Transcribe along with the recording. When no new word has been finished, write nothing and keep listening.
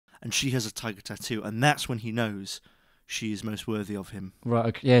and she has a tiger tattoo, and that's when he knows she is most worthy of him. Right,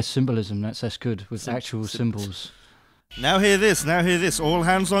 okay. Yeah, symbolism, that's good, with actual symbols. Now hear this, all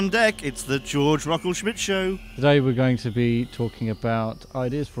hands on deck, it's the Georg Rockall-Schmidt Show. Today we're going to be talking about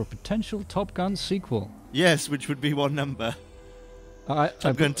ideas for a potential Top Gun sequel. Yes, which would be what number?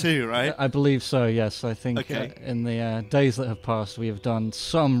 Top Gun 2, right? I believe so, yes. I think in the days that have passed, we have done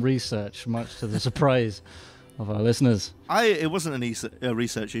some research, much to the surprise of our listeners. It wasn't a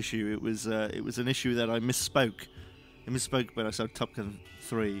research issue. It was an issue that I misspoke. I misspoke when I said Top Gun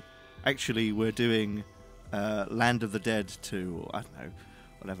 3. Actually, we're doing Land of the Dead 2. I don't know,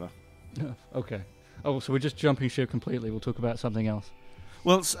 whatever. Okay. Oh, so we're just jumping ship completely. We'll talk about something else.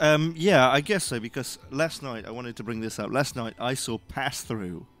 Well, yeah, I guess so, because last night, I wanted to bring this up. Last night, I saw Pass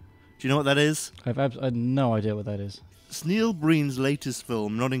Through. Do you know what that is? I have no idea what that is. It's Neil Breen's latest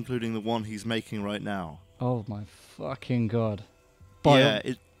film, not including the one he's making right now. Oh, my fucking God. Yeah,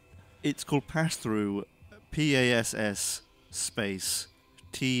 it's called Pass Through, P-A-S-S space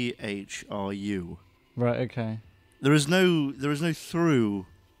T-H-R-U. Right, okay. There is no through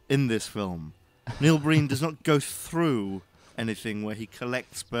in this film. Neil Breen does not go through anything where he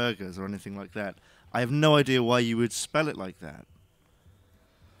collects burgers or anything like that. I have no idea why you would spell it like that.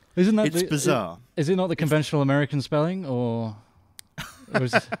 It's bizarre. Is it not the conventional American spelling, or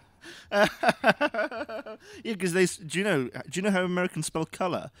is it... Yeah, because do you know how Americans spell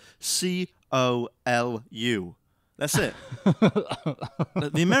color? C-O-L-U. That's it.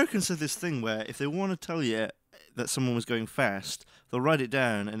 The Americans have this thing where if they want to tell you that someone was going fast, they'll write it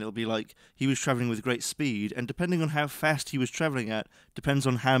down and it'll be like he was traveling with great speed, and depending on how fast he was traveling at depends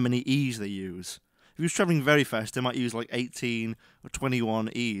on how many E's they use. If he was traveling very fast, they might use like 18 or 21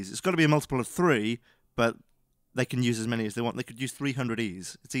 E's. It's got to be a multiple of 3, but they can use as many as they want. They could use 300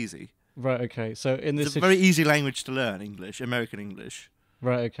 E's. It's easy. Right, okay. So it's a very easy language to learn, English, American English.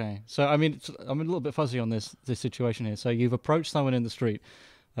 Right, okay. So, I mean, I'm a little bit fuzzy on this situation here. So you've approached someone in the street.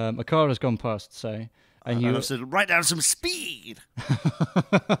 A car has gone past, say, and you said, write down some speed.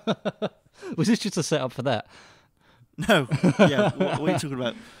 Was this just a setup for that? No. Yeah, what are you talking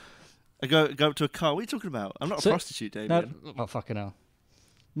about? I go up to a car. What are you talking about? I'm not a prostitute, David. No, oh, fucking hell.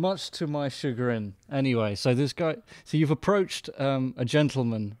 Much to my chagrin. Anyway, so you've approached a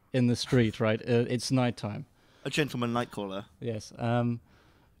gentleman in the street, right? It's nighttime. A gentleman nightcaller. Yes.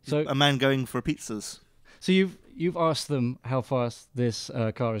 So a man going for pizzas. So you've asked them how fast this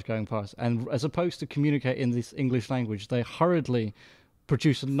car is going past, and as opposed to communicate in this English language, they hurriedly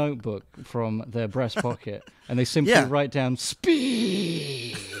produce a notebook from their breast pocket, and they simply write down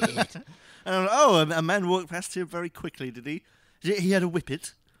speed. And a man walked past here very quickly, did he? He had a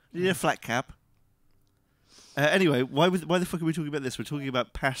whippet. Did he have a flat cap? Anyway, why the fuck are we talking about this? We're talking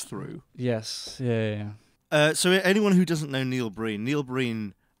about Pass Through. Yes, yeah. So anyone who doesn't know Neil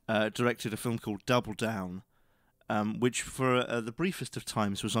Breen directed a film called Double Down, which for the briefest of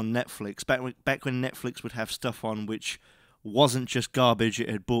times was on Netflix, back when Netflix would have stuff on which wasn't just garbage it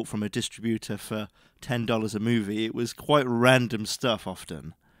had bought from a distributor for $10 a movie. It was quite random stuff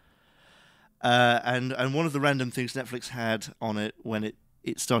often. And one of the random things Netflix had on it when it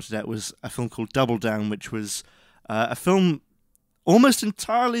started out was a film called Double Down, which was a film almost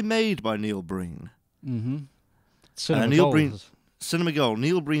entirely made by Neil Breen. Mm-hmm. Cinema Gold.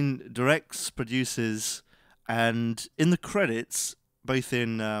 Neil Breen directs, produces, and in the credits, both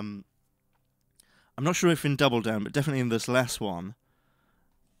in I'm not sure if in Double Down, but definitely in this last one,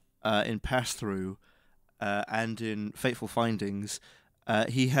 in Pass Through, and in Fateful Findings,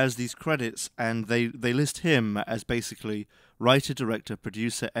 he has these credits, and they list him as basically writer, director,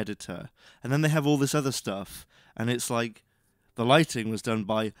 producer, editor, and then they have all this other stuff, and it's like the lighting was done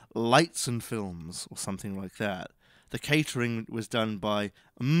by Lights and Films or something like that. The catering was done by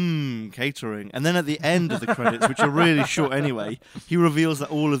Catering. And then at the end of the credits, which are really short anyway, he reveals that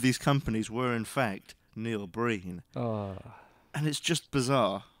all of these companies were in fact Neil Breen. Oh. And it's just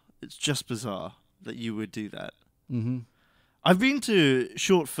bizarre. It's just bizarre that you would do that. Mm-hmm. I've been to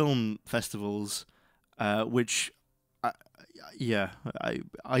short film festivals, which, I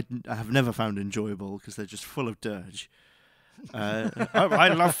have never found enjoyable because they're just full of dirge. I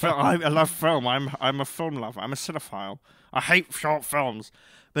love film. I'm a film lover. I'm a cinephile. I hate short films,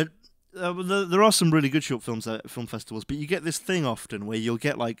 but there are some really good short films at film festivals. But you get this thing often where you'll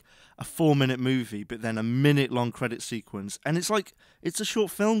get like a 4-minute movie, but then a minute-long credit sequence, and it's like it's a short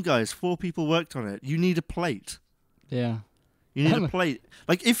film, guys. 4 people worked on it. You need a plate. Yeah. You need a plate.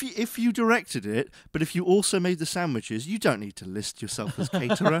 Like if you directed it, but if you also made the sandwiches, you don't need to list yourself as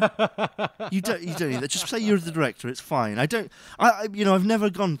caterer. You don't need that. Just say you're the director. It's fine. I've never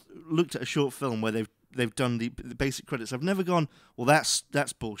looked at a short film where they've they've done the basic credits. I've never gone, well,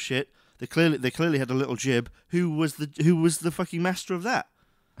 that's bullshit. They clearly had a little jib. Who was the fucking master of that?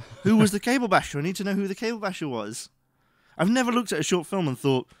 Who was the cable basher? I need to know who the cable basher was. I've never looked at a short film and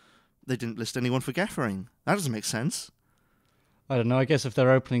thought they didn't list anyone for gaffering. That doesn't make sense. I don't know. I guess if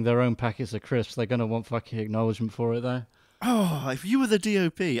they're opening their own packets of crisps, they're going to want fucking acknowledgement for it, though. Oh, if you were the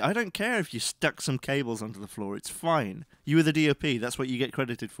DOP, I don't care if you stuck some cables onto the floor. It's fine. You were the DOP. That's what you get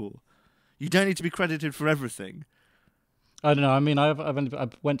credited for. You don't need to be credited for everything. I don't know. I mean, I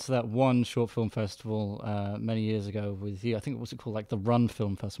went to that one short film festival many years ago with you. I think, what's it called? Like the Run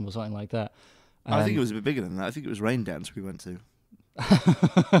Film Festival or something like that. I think it was a bit bigger than that. I think it was Rain Dance we went to.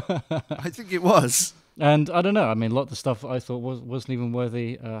 I think it was. And I don't know. I mean, a lot of the stuff I thought wasn't even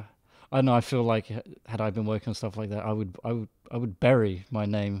worthy. I don't know. I feel like had I been working on stuff like that, I would bury my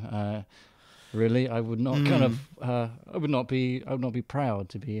name. Really, I would not I would not be proud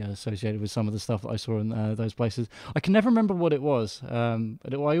to be associated with some of the stuff that I saw in those places. I can never remember what it was.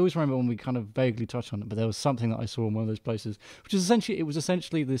 But I always remember when we kind of vaguely touched on it. But there was something that I saw in one of those places, which is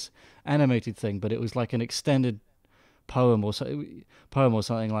essentially this animated thing, but it was like an extended poem or something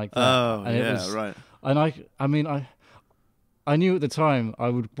like that. Oh, and yeah, it was, right. And I knew at the time I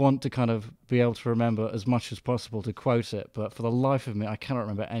would want to kind of be able to remember as much as possible to quote it, but for the life of me, I cannot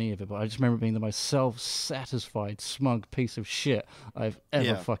remember any of it. But I just remember it being the most self-satisfied, smug piece of shit I've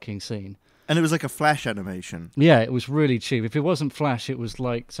ever fucking seen. And it was like a Flash animation. Yeah, it was really cheap. If it wasn't Flash, it was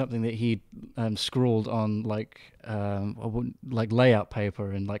like something that he'd scrawled on like layout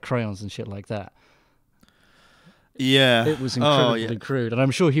paper and like crayons and shit like that. Yeah, it was incredibly crude, and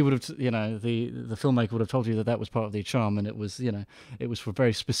I'm sure he would have, the filmmaker would have told you that was part of the charm, and it was for a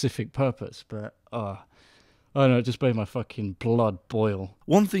very specific purpose. But I don't know, it just made my fucking blood boil.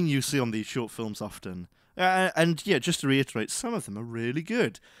 One thing you see on these short films often, and yeah, just to reiterate, some of them are really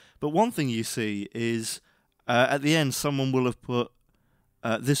good. But one thing you see is at the end, someone will have put,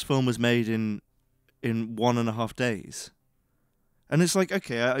 "This film was made in 1.5 days," and it's like,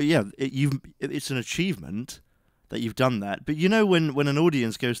 okay, it's an achievement that you've done that. But when an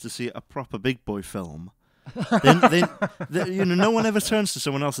audience goes to see a proper big boy film, then no one ever turns to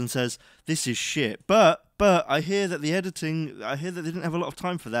someone else and says, "This is shit." But I hear that they didn't have a lot of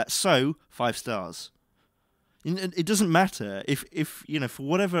time for that, so 5 stars. It doesn't matter if for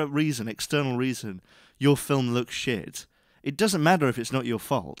whatever reason, external reason, your film looks shit. It doesn't matter if it's not your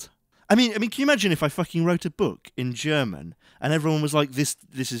fault. I mean, can you imagine if I fucking wrote a book in German and everyone was like, this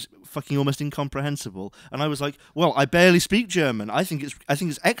is fucking almost incomprehensible, and I was like, well, I barely speak German. I think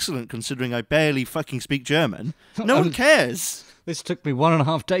it's excellent considering I barely fucking speak German. No one cares. This took me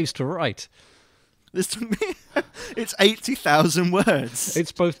 1.5 days to write. This took me. It's 80,000 words.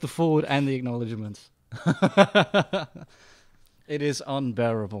 It's both the forward and the acknowledgements. It is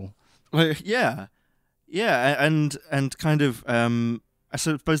unbearable. Yeah, and kind of. I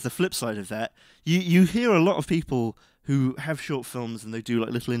suppose the flip side of that, you hear a lot of people who have short films and they do like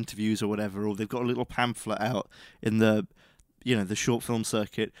little interviews or whatever, or they've got a little pamphlet out in the short film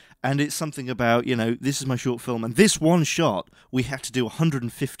circuit, and it's something about, this is my short film, and this one shot we had to do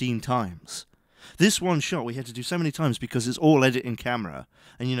 115 times. This one shot we had to do so many times because it's all edit in camera,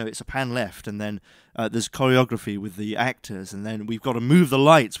 and it's a pan left, and then there's choreography with the actors, and then we've got to move the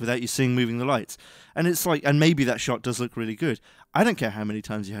lights without you seeing moving the lights, and it's like, and maybe that shot does look really good. I don't care how many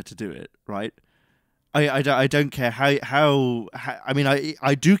times you had to do it, right? I don't care how I mean,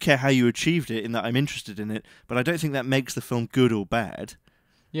 I do care how you achieved it, in that I'm interested in it, but I don't think that makes the film good or bad.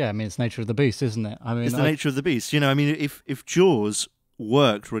 Yeah, I mean, it's nature of the beast, isn't it? I mean, it's the nature of the beast. I mean, if Jaws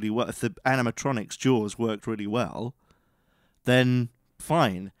worked really well, if the animatronics Jaws worked really well, then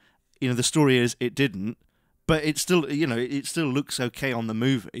fine. The story is it didn't, but it still, it still looks okay on the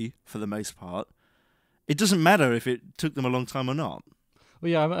movie for the most part. It doesn't matter if it took them a long time or not.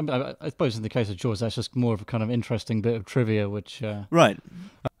 Well, yeah, I suppose in the case of Jaws, that's just more of a kind of interesting bit of trivia, which right.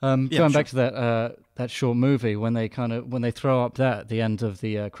 Going back to that short movie, when they throw up that at the end of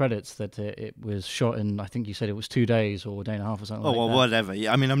the credits, that it was shot in, I think you said it was 2 days or a day and a half or something. Oh, like well, that. whatever.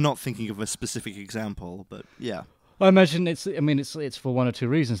 Yeah, I mean, I'm not thinking of a specific example, but yeah. I imagine it's for one or two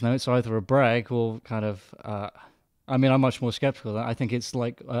reasons. Now, it's either a brag or kind of. I'm much more skeptical of that. I think it's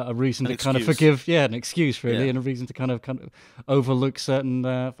like a reason to kind of forgive, an excuse really, and a reason to kind of overlook certain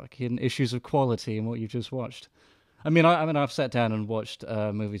fucking issues of quality in what you've just watched. I've sat down and watched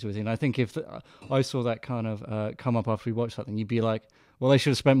movies with you, and I think if I saw that kind of come up after we watched something, you'd be like, well, they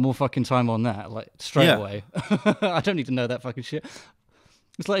should have spent more fucking time on that, like straight away. I don't need to know that fucking shit.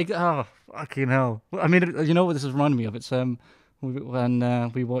 It's like, oh, fucking hell. I mean, you know what this is reminding me of? It's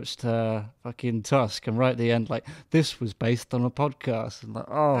when we watched fucking Tusk, and right at the end, like, this was based on a podcast, and like,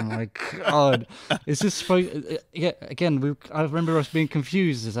 oh my god, is this supposed? Yeah, again, I remember us being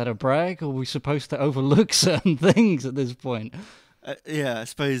confused. Is that a brag, or are we supposed to overlook certain things at this point? Yeah, I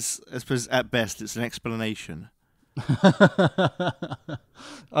suppose at best it's an explanation. I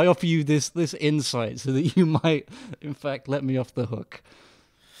offer you this insight so that you might, in fact, let me off the hook.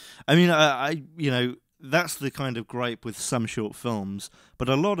 I mean, I that's the kind of gripe with some short films, but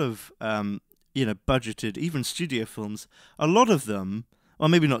a lot of budgeted, even studio films, a lot of them, well,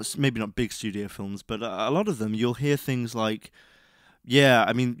 maybe not big studio films, but a lot of them, you'll hear things like, this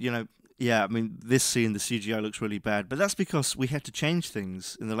scene, the CGI looks really bad, but that's because we had to change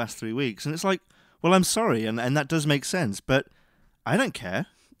things in the last 3 weeks, and it's like, well, I'm sorry, and that does make sense, but I don't care.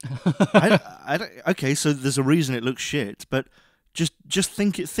 Okay, so there's a reason it looks shit, but just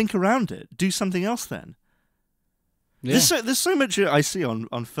think around it. Do something else then. Yeah. There's so much I see on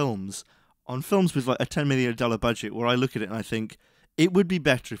films with like a $10 million budget where I look at it and I think it would be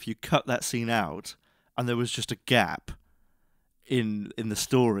better if you cut that scene out and there was just a gap in the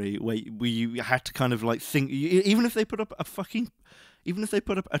story where you had to kind of like think, even if they put up a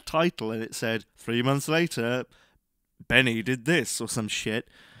title and it said 3 months later Benny did this or some shit.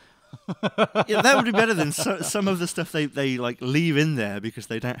 Yeah, that would be better than some of the stuff they like leave in there because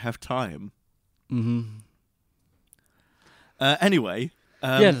they don't have time. Mm-hmm. Anyway,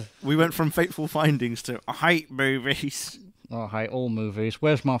 we went from Fateful Findings to I hate movies. I hate all movies.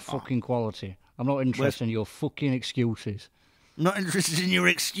 Where's my fucking quality? I'm not interested in your fucking excuses. Not interested in your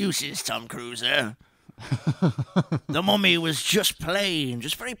excuses, Tom Cruiser. The Mummy was just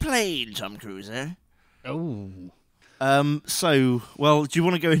very plain, Tom Cruiser. Oh. So, well, do you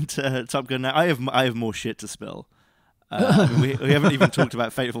want to go into Top Gun now? I have more shit to spill. We haven't even talked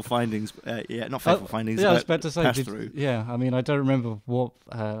about Fateful Findings yet. Not Fateful Findings. Yeah, I was about to say. Pass-Through. Yeah, I mean, I don't remember what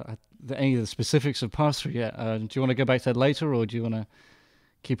any of the specifics of Pass-Through yet. Do you want to go back to that later, or do you want to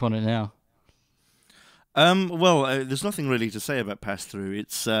keep on it now? Well, there's nothing really to say about Pass-Through.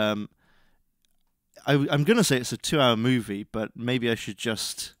 It's I'm going to say it's a 2-hour movie, but maybe I should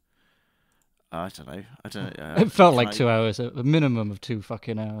just. I don't know. It felt like 2 hours, a minimum of 2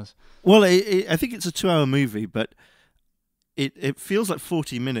 fucking hours. Well, I think it's a 2-hour movie, but it feels like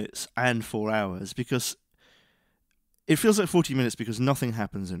 40 minutes and 4 hours because it feels like 40 minutes because nothing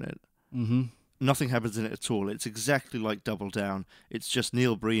happens in it. Mm-hmm. Nothing happens in it at all. It's exactly like Double Down. It's just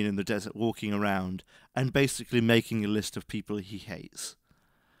Neil Breen in the desert walking around and basically making a list of people he hates.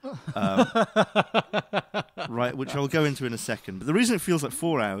 Right, which I'll go into in a second. But the reason it feels like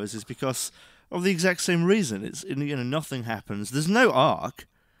 4 hours is because of the exact same reason. It's nothing happens. There's no arc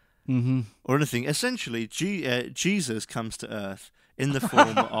or anything. Essentially, Jesus comes to Earth in the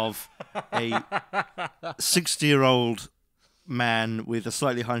form of a 60-year-old man with a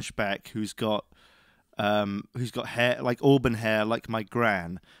slightly hunchback who's got hair like auburn hair, like my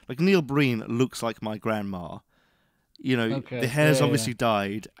gran. Like Neil Breen looks like my grandma. The hair's obviously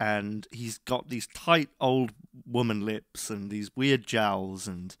dyed, and he's got these tight old woman lips and these weird jowls,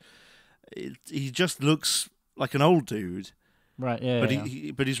 and he just looks like an old dude. Right, yeah.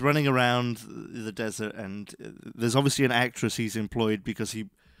 But he's running around the desert, and there's obviously an actress he's employed because he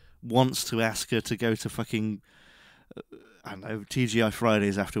wants to ask her to go to fucking, I don't know, TGI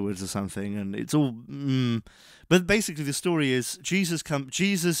Fridays afterwards or something, and it's all. But basically, the story is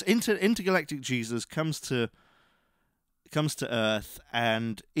intergalactic Jesus comes to Earth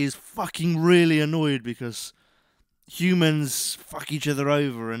and is fucking really annoyed because humans fuck each other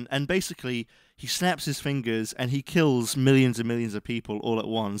over, and basically he snaps his fingers and he kills millions and millions of people all at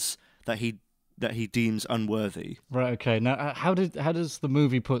once that he deems unworthy. Right, okay. Now, how does the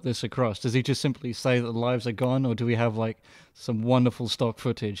movie put this across? Does he just simply say that the lives are gone, or do we have like some wonderful stock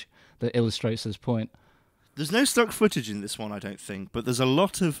footage that illustrates this point? There's no stock footage in this one, I don't think, but there's a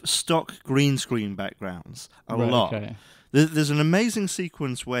lot of stock green screen backgrounds. A lot. Okay. There's an amazing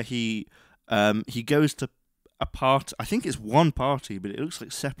sequence where he goes to a part. I think it's one party, but it looks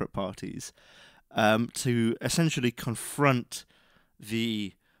like separate parties, to essentially confront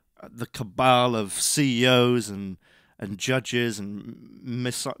the cabal of CEOs and judges and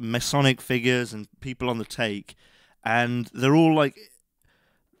Masonic figures and people on the take, and they're all like.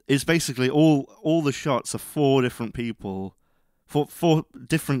 It's basically all the shots are 4 different people, four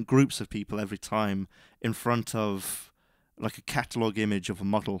different groups of people every time in front of like a catalogue image of a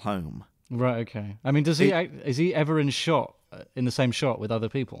model home. Right, okay. I mean, is he ever in the same shot with other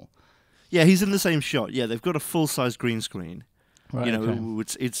people? Yeah, he's in the same shot. Yeah, they've got a full-size green screen. Right. You Okay. know,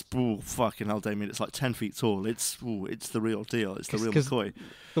 it's fucking hell, Damien. It's like 10 feet tall. It's the real deal. It's the real Because McCoy.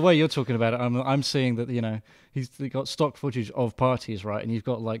 the way you're talking about it, I'm seeing that they got stock footage of parties, right? And you've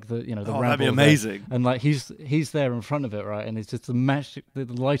got like the Oh, that'd be rabble there, amazing. and like he's there in front of it, right? And it's just the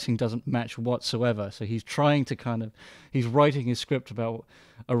lighting doesn't match whatsoever. So he's trying to he's writing his script about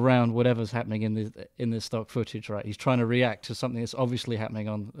around whatever's happening in this stock footage, right? He's trying to react to something that's obviously happening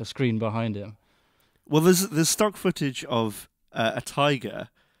on a screen behind him. Well, there's stock footage of a tiger,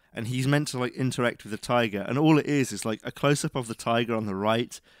 and he's meant to like interact with the tiger, and all it is like a close up of the tiger on the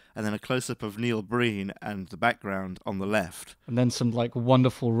right, and then a close up of Neil Breen and the background on the left. And then some like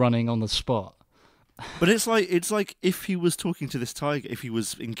wonderful running on the spot. But it's like if he was talking to this tiger, if he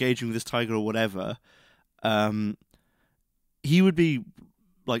was engaging with this tiger or whatever, he would be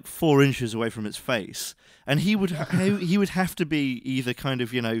like 4 inches away from its face, and he would have to be either kind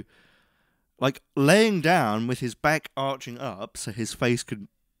of like laying down with his back arching up so his face could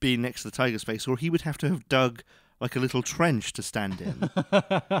be next to the tiger's face, or he would have to have dug like a little trench to stand in.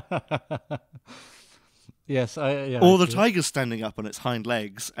 Yes, Or the tiger's standing up on its hind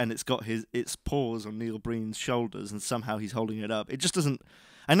legs and it's got its paws on Neil Breen's shoulders and somehow he's holding it up. It just doesn't.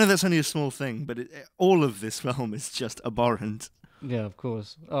 I know that's only a small thing, but all of this film is just abhorrent. Yeah, of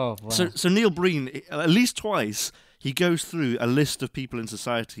course. Oh, wow. So Neil Breen, at least twice, he goes through a list of people in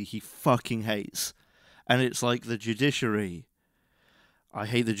society he fucking hates. And it's like the judiciary. I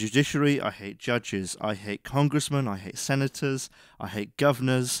hate the judiciary, I hate judges, I hate congressmen, I hate senators, I hate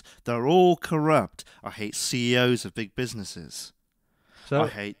governors. They're all corrupt. I hate CEOs of big businesses. So,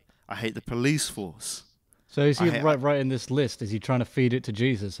 I hate the police force. so is he right in this list? Is he trying to feed it to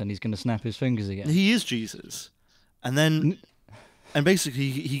Jesus and he's going to snap his fingers again? He is Jesus. And then and basically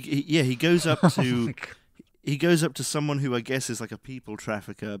he goes up to he goes up to someone who I guess is like a people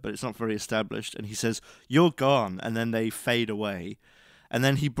trafficker, but it's not very established, and he says, "You're gone," and then they fade away. And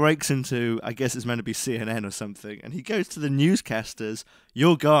then he breaks into, I guess it's meant to be CNN or something, and he goes to the newscasters,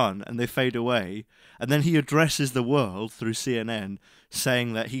 "You're gone," and they fade away. And then he addresses the world through CNN,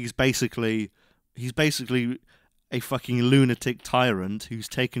 saying that he's basically a fucking lunatic tyrant who's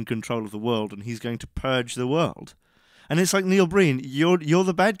taken control of the world, and he's going to purge the world. And it's like, Neil Breen, you're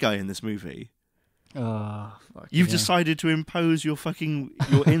the bad guy in this movie. Oh, You've decided to impose your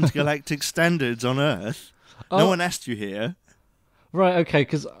intergalactic standards on Earth. No one asked you here. Right, okay,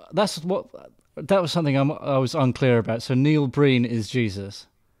 because that was something I was unclear about. So Neil Breen is Jesus.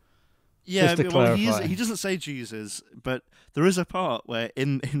 Yeah, Just to well, clarify. he doesn't say Jesus, but there is a part where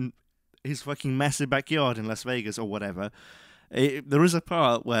in his fucking massive backyard in Las Vegas or whatever, there is a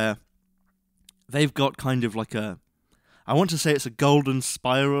part where they've got kind of like I want to say it's a golden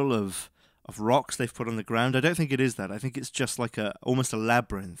spiral of rocks they've put on the ground. I don't think it is that. I think it's just like almost a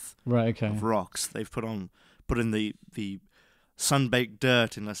labyrinth of rocks they've put in the sun-baked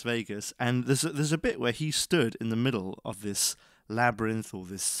dirt in Las Vegas, and there's a bit where he stood in the middle of this labyrinth or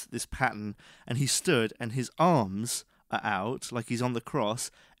this pattern, and he stood and his arms are out like he's on the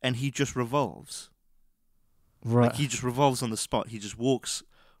cross, and he just revolves. Right. Like he just revolves on the spot. He just walks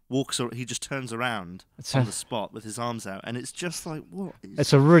or he just turns around on the spot with his arms out, and it's just like, what?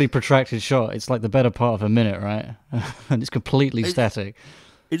 It's a really protracted shot. It's like the better part of a minute, right? And it's completely static.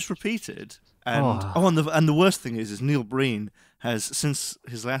 It's repeated. And the worst thing is Neil Breen has, since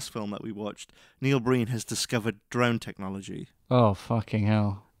his last film that we watched, Neil Breen has discovered drone technology. Oh, fucking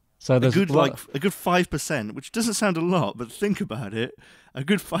hell. So there's a good 5%, which doesn't sound a lot, but think about it. A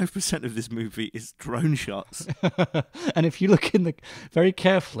good 5% of this movie is drone shots. And if you look very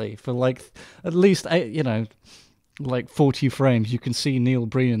carefully for like at least 40 frames, you can see Neil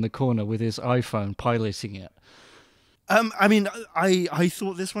Breen in the corner with his iPhone piloting it. I mean, I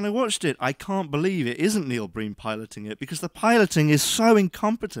thought this when I watched it. I can't believe it isn't Neil Breen piloting it, because the piloting is so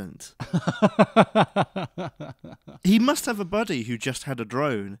incompetent. He must have a buddy who just had a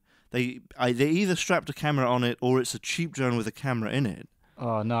drone. They either strapped a camera on it, or it's a cheap drone with a camera in it.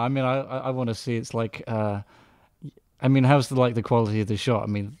 Oh no! I mean, I want to see. It's like, I mean, how's the quality of the shot? I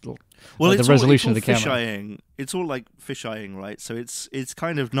mean, well, the resolution of the camera. Fisheying. It's all like fisheyeing, right? So it's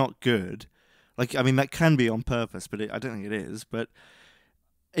kind of not good. Like, I mean, that can be on purpose, but I don't think it is. But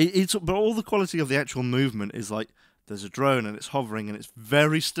but all the quality of the actual movement is like, there's a drone and it's hovering and it's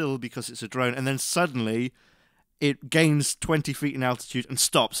very still because it's a drone, and then suddenly it gains 20 feet in altitude and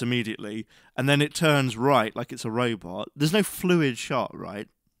stops immediately, and then it turns right like it's a robot. There's no fluid shot, right?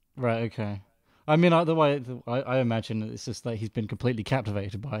 Right, okay. I mean, the way I imagine it's just that he's been completely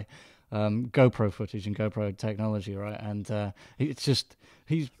captivated by GoPro footage and GoPro technology, right? And it's just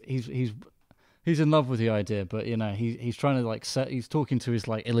he's He's in love with the idea, but he's trying to like he's talking to his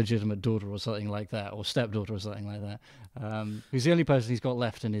like illegitimate daughter or something like that, or stepdaughter or something like that. Who's the only person he's got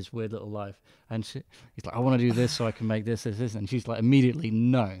left in his weird little life, and he's like, I want to do this so I can make this, and she's like immediately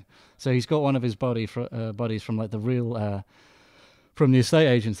no. So he's got one of his buddies from like the real from the estate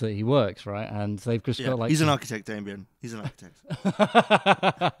agents that he works, right, and they've just got like he's an architect, Damien. He's an architect.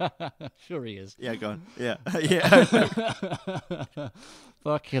 Sure he is. Yeah, go on. Yeah, yeah.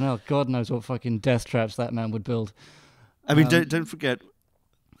 Fucking hell, God knows what fucking death traps that man would build. I mean, don't forget,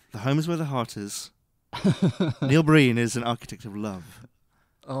 the home is where the heart is. Neil Breen is an architect of love.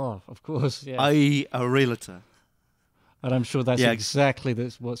 Oh, of course, yeah. I.e. a realtor. And I'm sure that's exactly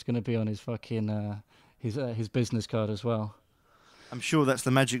what's going to be on his fucking his business card as well. I'm sure that's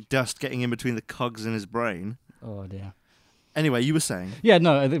the magic dust getting in between the cogs in his brain. Oh dear. Anyway, you were saying? Yeah,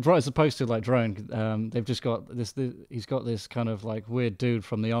 no, right as opposed to like drone, they've just got he's got this kind of like weird dude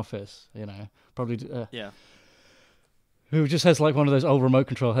from The Office, probably who just has like one of those old remote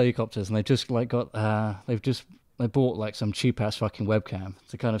control helicopters, and they've just like got they bought like some cheap ass fucking webcam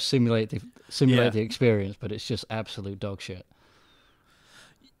to kind of simulate the experience, but it's just absolute dog shit.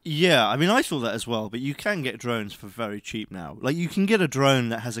 Yeah, I mean, I thought that as well, but you can get drones for very cheap now. Like, you can get a drone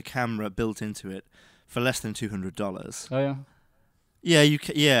that has a camera built into it for less than $200. Oh yeah. Yeah, you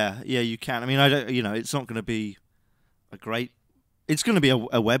can. Yeah, you can. I mean, I don't. It's not going to be a great. It's going to be a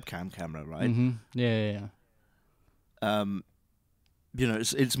webcam camera, right? Mm-hmm. Yeah.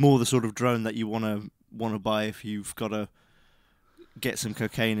 It's more the sort of drone that you want to buy if you've got to get some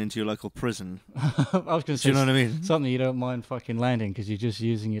cocaine into your local prison. I was going to say, do you know what I mean? Something you don't mind fucking landing because you're just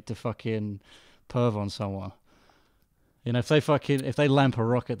using it to fucking perv on someone. If they lamp a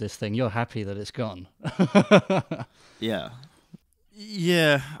rock at this thing, you're happy that it's gone. Yeah.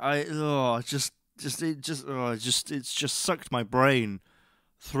 It's just sucked my brain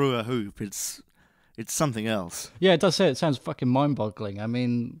through a hoop. It's something else. Yeah, it does say it sounds fucking mind-boggling. I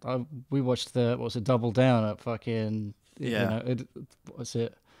mean, we watched Double Down at fucking. Yeah. What's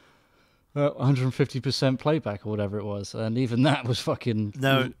it? 150% playback or whatever it was, and even that was fucking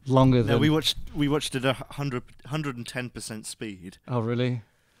longer than. No, we watched it at 110% speed. Oh, really?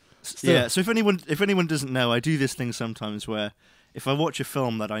 Yeah. So if anyone doesn't know, I do this thing sometimes where if I watch a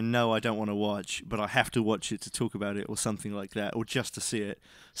film that I know I don't want to watch, but I have to watch it to talk about it or something like that, or just to see it,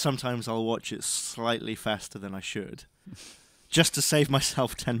 sometimes I'll watch it slightly faster than I should, just to save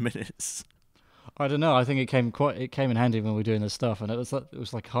myself 10 minutes. I don't know. I think it came in handy when we were doing this stuff, and it was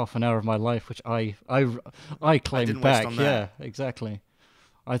like half an hour of my life, which I claimed back. Yeah, exactly.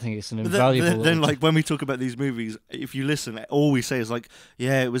 I think it's an invaluable. Then, like when we talk about these movies, if you listen, all we say is like,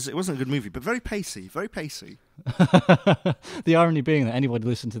 "Yeah, it wasn't a good movie, but very pacey, very pacey." The irony being that anybody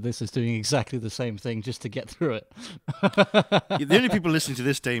listening to this is doing exactly the same thing just to get through it. The only people listening to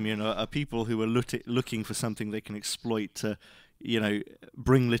this, Damien, are people who are looking for something they can exploit to,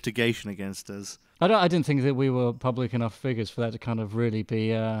 bring litigation against us. I didn't think that we were public enough figures for that to kind of really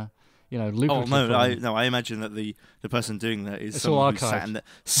be, lucrative. Oh no, I imagine that the person doing that is someone who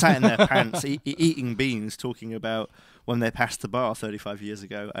sat in their pants eating beans, talking about when they passed the bar 35 years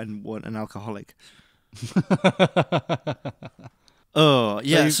ago and weren't an alcoholic. Oh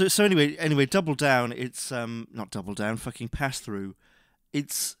yeah. So anyway, Double Down. It's not Double Down. Fucking Pass Through.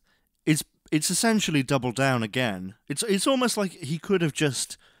 It's essentially Double Down again. It's almost like he could have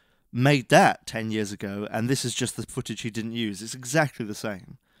just made that 10 years ago, and this is just the footage he didn't use. It's exactly the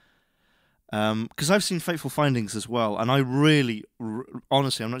same. Because I've seen Fateful Findings as well, and I really,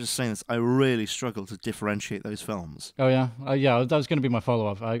 honestly, I'm not just saying this, I really struggle to differentiate those films. Oh yeah, yeah. That was going to be my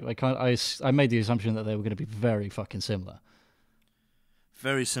follow-up. I made the assumption that they were going to be very fucking similar.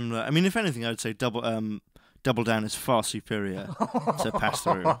 Very similar. I mean, if anything, I'd say Double Down is far superior to Pass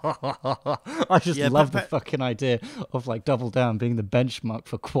Through. I just love the fucking idea of like Double Down being the benchmark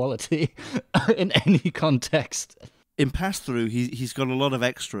for quality in any context. In Pass Through, he's got a lot of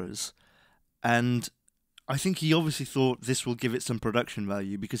extras, and I think he obviously thought this will give it some production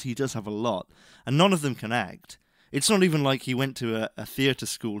value because he does have a lot, and none of them can act. It's not even like he went to a theatre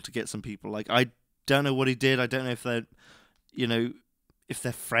school to get some people. Like, I don't know what he did. I don't know if they're, if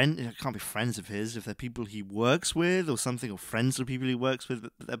they're friends, it can't be friends of his, if they're people he works with or something, or friends of people he works with,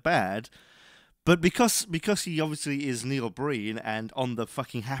 they're bad. But because he obviously is Neil Breen and on the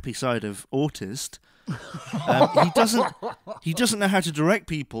fucking happy side of autist, he doesn't know how to direct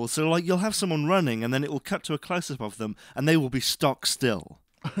people. So like you'll have someone running and then it will cut to a close-up of them and they will be stock still.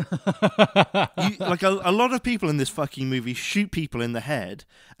 Like a lot of people in this fucking movie shoot people in the head,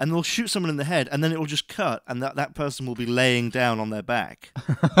 and they'll shoot someone in the head, and then it will just cut, and that person will be laying down on their back,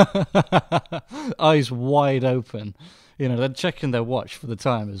 eyes wide open. They're checking their watch for the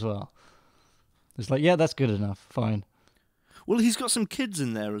time as well. It's like, yeah, that's good enough. Fine. Well, he's got some kids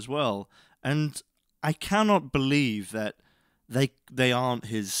in there as well, and I cannot believe that they aren't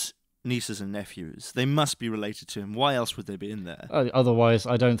his nieces and nephews. They must be related to him. Why else would they be in there? Otherwise,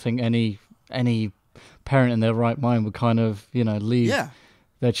 I don't think any parent in their right mind would kind of, leave Yeah.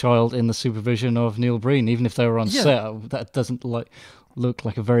 their child in the supervision of Neil Breen, even if they were on set. That doesn't look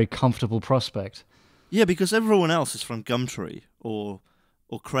like a very comfortable prospect. Yeah, because everyone else is from Gumtree or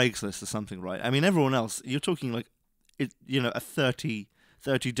Craigslist or something, right? I mean, everyone else, you're talking like, a $30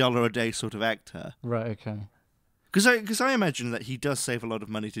 a day sort of actor. Right, okay. Because I imagine that he does save a lot of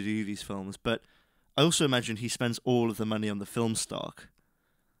money to do these films, but I also imagine he spends all of the money on the film stock.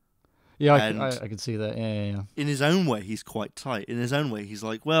 Yeah, I can see that. Yeah. In his own way, he's quite tight. In his own way, he's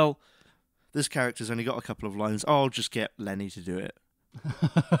like, well, this character's only got a couple of lines. I'll just get Lenny to do it.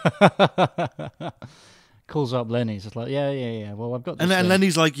 Calls up Lenny. It's like, yeah. Well, I've got this. And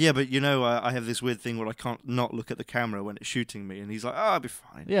Lenny's like, yeah, but I have this weird thing where I can't not look at the camera when it's shooting me. And he's like, I'll be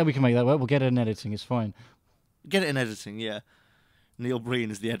fine. Yeah, we can make that work. We'll get it in editing. It's fine. Get it in editing, yeah. Neil Breen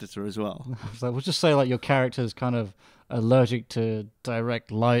is the editor as well. So we'll just say like your character's kind of allergic to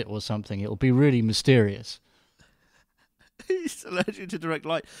direct light or something. It'll be really mysterious. He's allergic to direct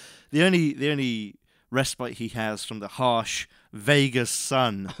light. The only respite he has from the harsh Vegas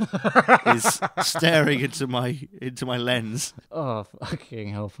sun is staring into my lens. Oh, fucking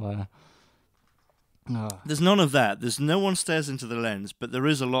hellfire. Oh. There's none of that. There's no one stares into the lens, but there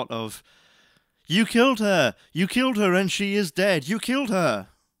is a lot of, you killed her and she is dead. You killed her.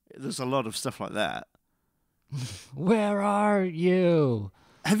 There's a lot of stuff like that. Where are you?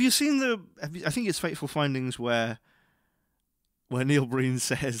 Have you seen I think it's Fateful Findings where Neil Breen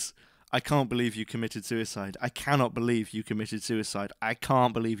says, I can't believe you committed suicide. I cannot believe you committed suicide. I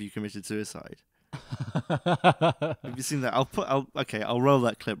can't believe you committed suicide. Have you seen that? I'll roll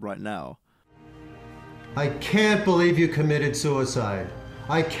that clip right now. I can't believe you committed suicide.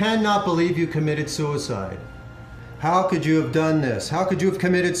 I cannot believe you committed suicide. How could you have done this? How could you have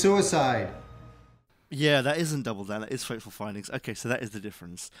committed suicide? Yeah, that isn't Double Down. That is Fateful Findings. Okay, so that is the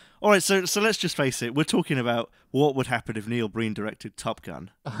difference. All right, so let's just face it. We're talking about what would happen if Neil Breen directed Top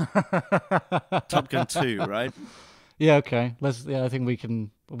Gun. Top Gun 2, right? Yeah, okay. I think we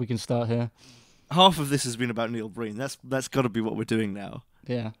can start here. Half of this has been about Neil Breen. That's got to be what we're doing now.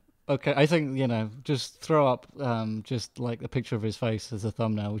 Yeah. Okay, I think, just throw up just like a picture of his face as a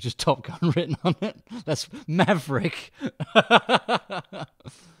thumbnail with just Top Gun written on it. That's Maverick.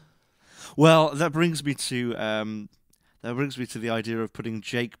 Well, that brings me to the idea of putting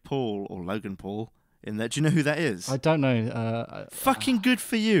Jake Paul or Logan Paul in there. Do you know who that is? I don't know. Fucking good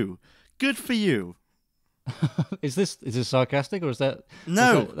for you. Good for you. Is this sarcastic or is that?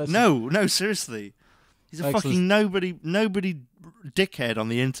 No, seriously. He's a Excellent. fucking nobody dickhead on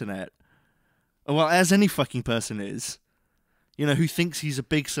the internet. Well, as any fucking person is. Who thinks he's a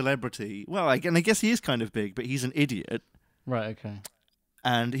big celebrity. Well, I guess he is kind of big, but he's an idiot. Right, okay.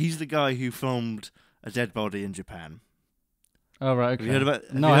 And he's the guy who filmed a dead body in Japan. Oh, right, okay. Have you heard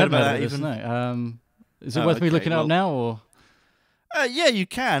about? No, I haven't heard about this. No. Is it worth me looking it up now, or? Yeah, you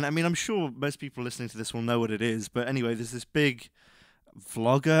can. I mean, I'm sure most people listening to this will know what it is. But anyway, there's this big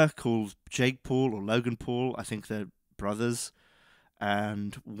vlogger called Jake Paul or Logan Paul. I think they're brothers,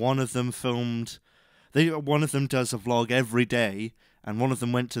 and one of them does a vlog every day, and one of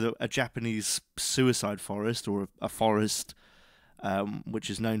them went to a Japanese suicide forest or a forest.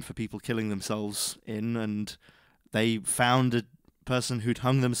 Which is known for people killing themselves in, and they found a person who'd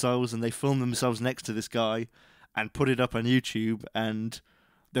hung themselves, and they filmed themselves next to this guy and put it up on YouTube, and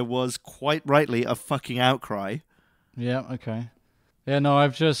there was quite rightly a fucking outcry. Yeah, okay. Yeah, no,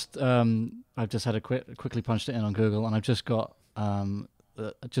 I've just had quickly punched it in on Google, and I've just got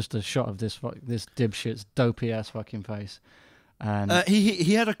just a shot of this dipshit's dopey ass fucking face. And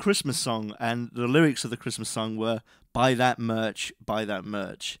he had a Christmas song, and the lyrics of the Christmas song were "Buy that merch, buy that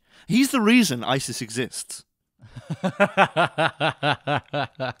merch." He's the reason ISIS exists.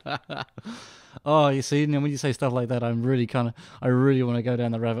 Oh, you see, when you say stuff like that, I really want to go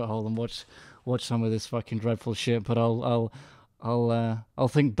down the rabbit hole and watch some of this fucking dreadful shit. But I'll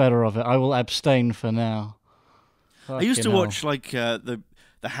think better of it. I will abstain for now. I used to watch like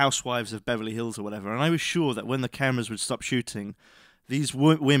the Housewives of Beverly Hills or whatever, and I was sure that when the cameras would stop shooting, these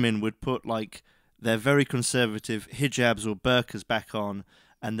women would put like their very conservative hijabs or burqas back on,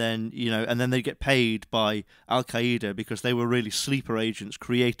 and then they get paid by Al Qaeda because they were really sleeper agents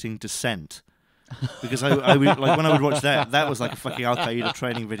creating dissent. Because I would, like, when I would watch that was like a fucking Al Qaeda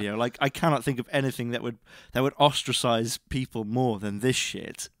training video. Like, I cannot think of anything that would ostracize people more than this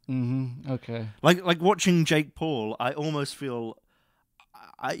shit. Mm-hmm. Okay. Like watching Jake Paul, I almost feel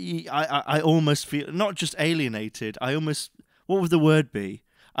I almost feel not just alienated. I almost, what would the word be?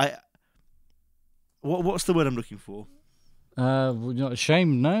 What's the word I'm looking for? You're not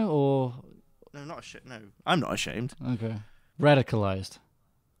ashamed, no, or No, not ashamed. No, I'm not ashamed. okay, radicalized.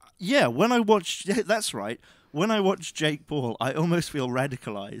 Yeah, when I watch, that's right. When I watch Jake Paul, I almost feel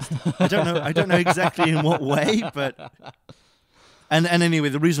radicalized. I don't know exactly in what way, but and anyway,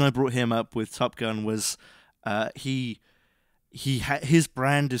 the reason I brought him up with Top Gun was his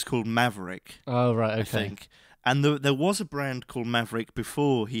brand is called Maverick. Oh right, okay. I think, and there was a brand called Maverick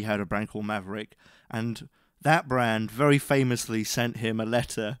before he had a brand called Maverick, and that brand very famously sent him a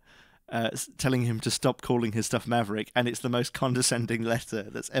letter telling him to stop calling his stuff Maverick, and it's the most condescending letter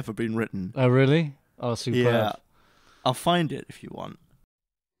that's ever been written. Oh really? Oh, superb. Yeah, I'll find it if you want.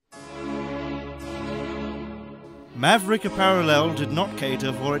 Maverick Apparel did not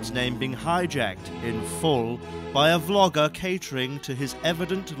cater for its name being hijacked in full by a vlogger catering to his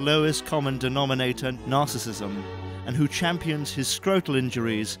evident lowest common denominator narcissism, and who champions his scrotal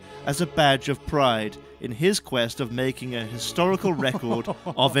injuries as a badge of pride in his quest of making a historical record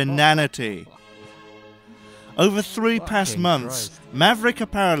of inanity. Over 3 past months, Christ. Maverick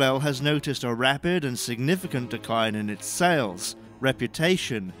Apparel has noticed a rapid and significant decline in its sales,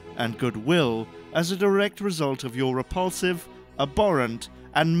 reputation, and goodwill as a direct result of your repulsive, abhorrent,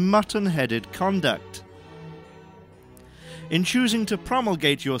 and mutton-headed conduct. In choosing to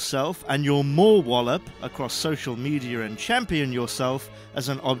promulgate yourself and your more wallop across social media and champion yourself as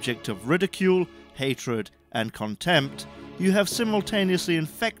an object of ridicule, hatred, and contempt, you have simultaneously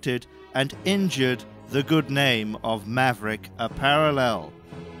infected and injured the good name of Maverick Apparel.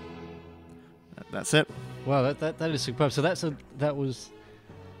 That's it. Wow, that is superb. So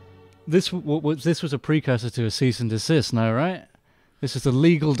this was a precursor to a cease and desist, no, right? This is a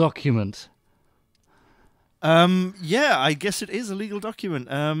legal document. Yeah, I guess it is a legal document.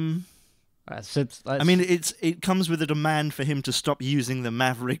 I mean, it comes with a demand for him to stop using the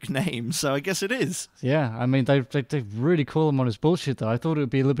Maverick name, so I guess it is. Yeah, I mean, they really call him on his bullshit, though. I thought it would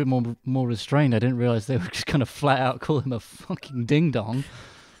be a little bit more restrained. I didn't realize they would just kind of flat out call him a fucking ding-dong.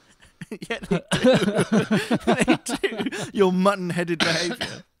 Yeah, they do. They do. Your mutton-headed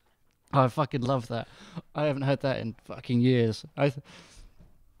behaviour. I fucking love that. I haven't heard that in fucking years.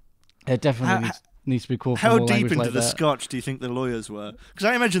 It definitely needs to be called for How more deep language into like the that. Scotch do you think the lawyers were? Because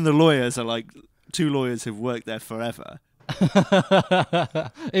I imagine the lawyers are like 2 lawyers who've worked there forever.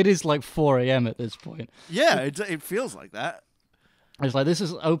 It is like 4 a.m. at this point. Yeah, it feels like that. It's like, this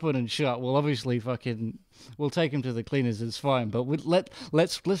is open and shut. Well, obviously, we'll take him to the cleaners. It's fine, but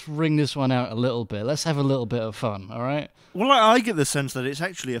let's wring this one out a little bit. Let's have a little bit of fun. All right. Well, I get the sense that it's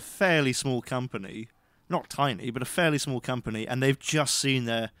actually a fairly small company, not tiny, but a fairly small company, and they've just seen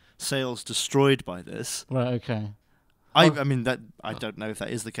their sales destroyed by this. Right. Okay. I mean, that I don't know if that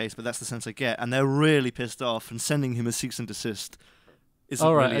is the case, but that's the sense I get, and they're really pissed off, and sending him a cease and desist isn't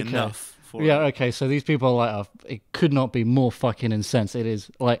really enough. Yeah, okay, so these people are like, it could not be more fucking incensed. It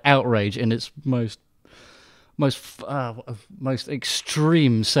is like outrage in its most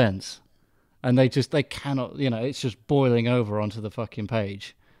extreme sense. And they cannot, it's just boiling over onto the fucking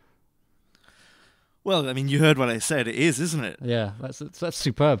page. Well, I mean, you heard what I said. It is, isn't it? Yeah, that's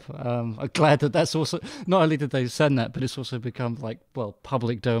superb. I'm glad that's also, not only did they send that, but it's also become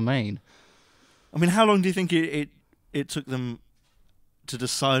public domain. I mean, how long do you think it took them to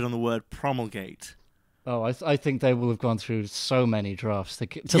decide on the word promulgate? Oh, I think they will have gone through so many drafts to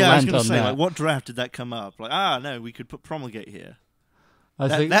land on that. Yeah, I was going to say, like, what draft did that come up? Like, no, we could put promulgate here.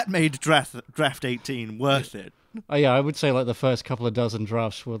 That made draft 18 worth it. Oh yeah, I would say like the first couple of dozen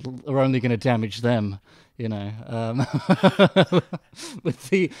drafts are only going to damage them, with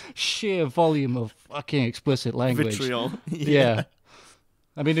the sheer volume of fucking explicit language. Vitriol. Yeah.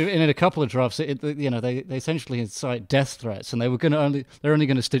 I mean, in a couple of drafts, they essentially incite death threats, and they're only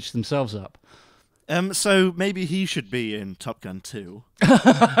going to stitch themselves up. So maybe he should be in Top Gun 2.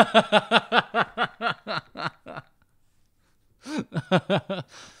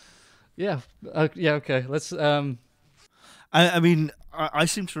 Yeah. Okay. Let's. I mean, I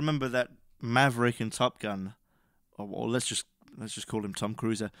seem to remember that Maverick in Top Gun, or let's just call him Tom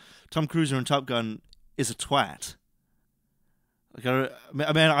Cruiser. Tom Cruiser in Top Gun is a twat. Like,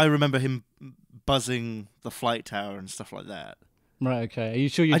 I remember him buzzing the flight tower and stuff like that. Right. Okay. Are you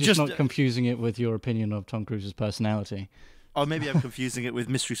sure you're just not confusing it with your opinion of Tom Cruise's personality? Or maybe I'm confusing it with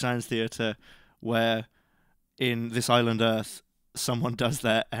Mystery Science Theater, where in This Island Earth, someone does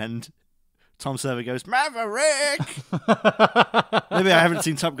that and Tom Server goes, Maverick! Maybe I haven't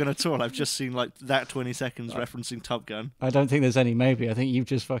seen Top Gun at all. I've just seen like that 20 seconds referencing Top Gun. I don't think there's any maybe. I think you've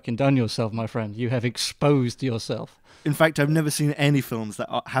just fucking done yourself, my friend. You have exposed yourself. In fact, I've never seen any films that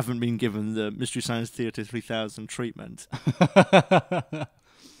haven't been given the Mystery Science Theater 3000 treatment.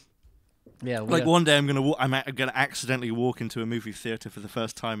 Yeah, like one day I'm gonna accidentally walk into a movie theater for the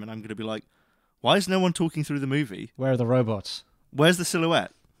first time, and I'm gonna be like, "Why is no one talking through the movie? Where are the robots? Where's the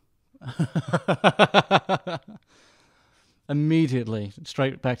silhouette?" Immediately,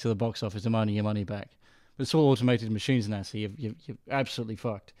 straight back to the box office, demanding your money back. But it's all automated machines now, so you're absolutely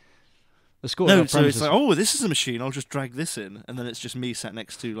fucked. The score. No, so it's like, oh, this is a machine. I'll just drag this in, and then it's just me sat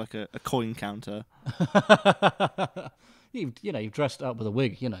next to like a coin counter. You've dressed up with a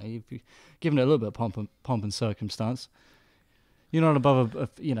wig. You've given it a little bit of pomp and circumstance. You're not above a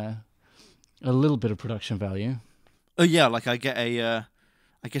little bit of production value. Oh yeah, like I get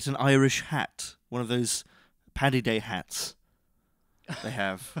an Irish hat, one of those Paddy Day hats they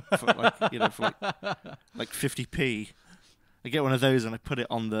have for like 50p. I get one of those and I put it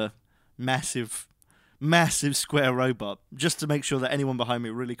on the massive square robot just to make sure that anyone behind me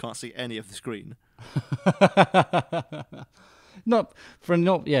really can't see any of the screen. Not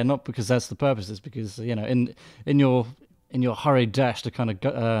because that's the purpose. It's because in your hurried dash to kind of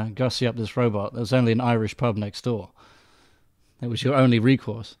gussy up this robot, there was only an Irish pub next door. It was your only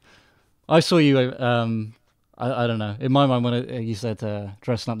recourse. I saw you. I don't know. In my mind, when you said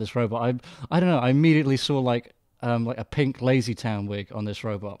dressing up this robot, I don't know. I immediately saw like a pink Lazy Town wig on this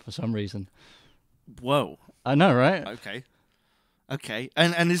robot for some reason. Whoa! I know, right? Okay.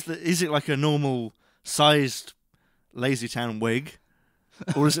 And is it like a normal sized Lazy Town wig,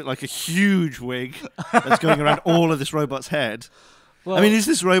 or is it like a huge wig that's going around all of this robot's head? Well, I mean, is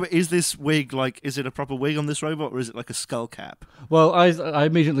this wig like? Is it a proper wig on this robot, or is it like a skull cap? Well, I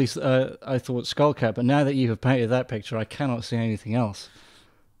immediately I thought skull cap, but now that you have painted that picture, I cannot see anything else.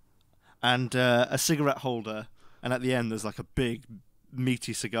 And a cigarette holder, and at the end there's like a big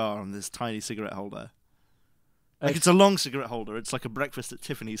meaty cigar on this tiny cigarette holder. Like it's a long cigarette holder. It's like a breakfast at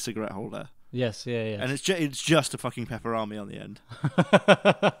Tiffany's cigarette holder. Yes, yeah. And it's just a fucking pepperami on the end.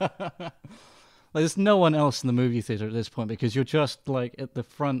 There's no one else in the movie theater at this point because you're just like at the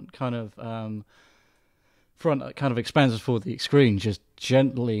front kind of expanses for the screen, just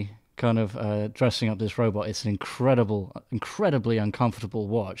gently kind of dressing up this robot. It's an incredibly uncomfortable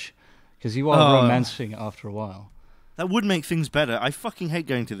watch because you are romancing it after a while. That would make things better. I fucking hate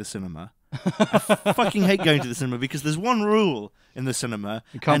going to the cinema. I fucking hate going to the cinema because there's one rule in the cinema.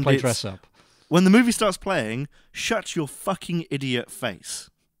 You can't play dress up. When the movie starts playing, shut your fucking idiot face.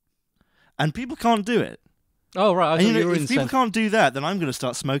 And people can't do it. Oh, right. If people can't do that, then I'm going to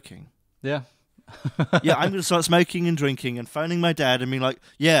start smoking. Yeah. Yeah, I'm going to start smoking and drinking and phoning my dad and being like,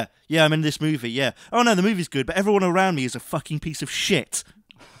 yeah, I'm in this movie, yeah. Oh, no, the movie's good, but everyone around me is a fucking piece of shit.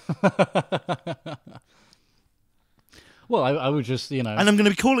 Well, I would just, And I'm going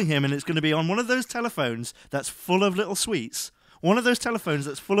to be calling him, and it's going to be on one of those telephones that's full of little sweets. One of those telephones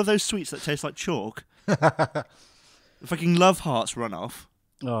that's full of those sweets that taste like chalk. Fucking love hearts run off.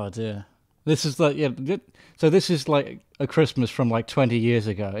 Oh, dear. This is like, so this is like a Christmas from like 20 years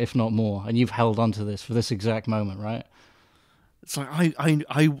ago, if not more, and you've held on to this for this exact moment, right? It's like,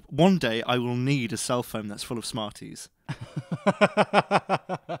 I one day I will need a cell phone that's full of Smarties.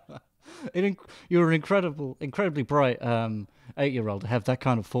 You're an incredibly bright 8-year-old to have that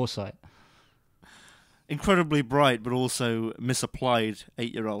kind of foresight. Incredibly bright, but also misapplied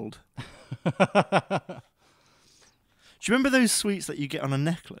 8-year-old. Do you remember those sweets that you get on a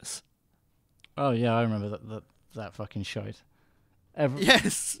necklace? Oh yeah, I remember that fucking shite.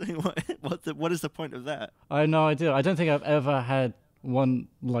 Yes. What is the point of that? I have no idea. I don't think I've ever had one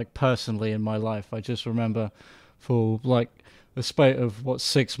like personally in my life. I just remember for like the spate of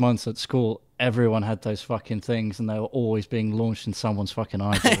 6 months at school, everyone had those fucking things, and they were always being launched in someone's fucking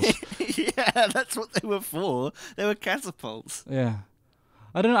eyeballs. Yeah, that's what they were for. They were catapults. Yeah.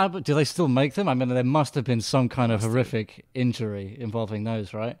 I don't know, but do they still make them? I mean, there must have been some kind of horrific injury involving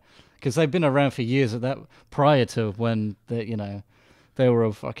those, right? Because they've been around for years prior to when they were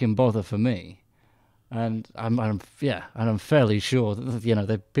a fucking bother for me. And I'm fairly sure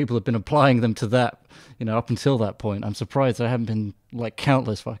that people have been applying them to that, up until that point. I'm surprised there haven't been like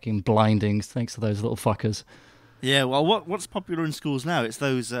countless fucking blindings thanks to those little fuckers. Yeah, well, what's popular in schools now? It's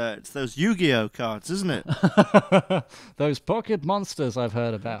those Yu-Gi-Oh cards, isn't it? Those pocket monsters I've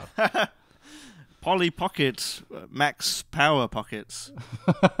heard about. Polly Pocket, Max Power Pockets,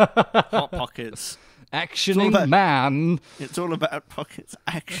 Hot Pockets. Actioning man. It's all about pockets.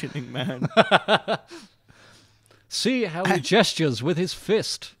 Actioning man. See how he gestures with his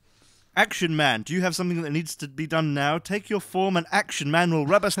fist. Action Man, do you have something that needs to be done now? Take your form and Action Man will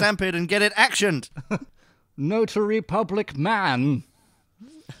rubber stamp it and get it actioned. Notary Public Man.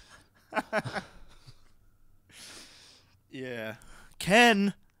 Yeah.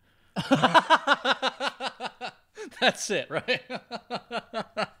 Ken. That's it, right?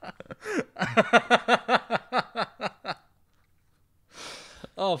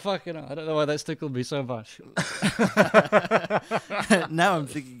 Oh, fucking hell. I don't know why that tickled me so much. Now I'm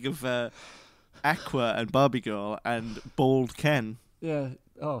thinking of Aqua and Barbie Girl and Bald Ken. Yeah.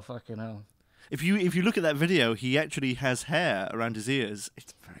 Oh, fucking hell. If you look at that video, he actually has hair around his ears.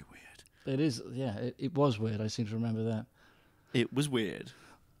 It's very weird. It is, yeah, it was weird. I seem to remember that. It was weird.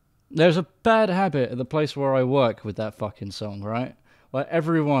 There's a bad habit at the place where I work with that fucking song, right? Like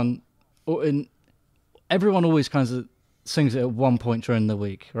everyone always kind of sings it at one point during the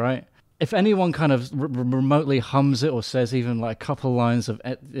week, right? If anyone kind of remotely hums it or says even like a couple lines of,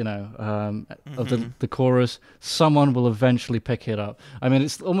 of the chorus, someone will eventually pick it up. I mean,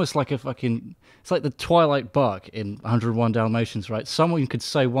 it's almost like it's like the Twilight Bark in 101 Dalmatians, right? Someone could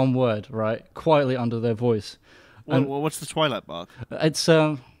say one word, right, quietly under their voice. What's the Twilight Bark?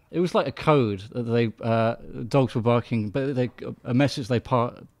 It was like a code that they dogs were barking, but a message they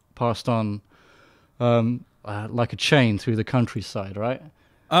passed on like a chain through the countryside, right?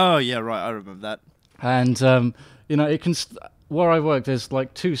 Oh yeah, right. I remember that. And it can. Where I work, there's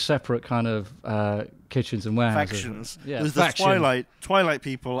like two separate kind of kitchens and warehouses. Factions. Yeah, there's faction. the Twilight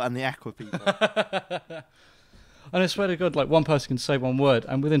people and the Aqua people. And I swear to God, like one person can say one word,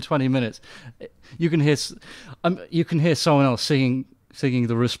 and within 20 minutes, you can hear someone else singing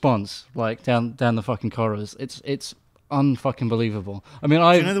the response like down the fucking corridors. It's unfucking believable. I mean,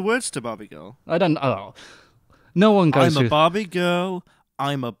 Do you know the words to Barbie Girl? I don't. Oh, no one goes. I'm a Barbie girl.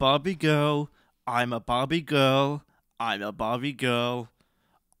 I'm a Barbie girl. I'm a Barbie girl. I'm a Barbie girl.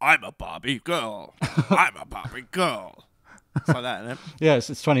 I'm a Barbie girl. I'm a Barbie girl. It's like that, isn't it? Yeah,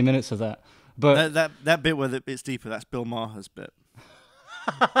 it's 20 minutes of that. But that bit where it's deeper, that's Bill Maher's bit.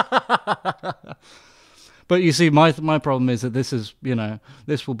 But you see, my problem is that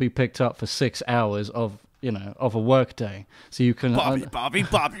this will be picked up for 6 hours of a work day. So you can Bobby.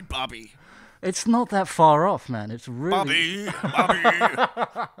 It's not that far off, man. It's really Bobby.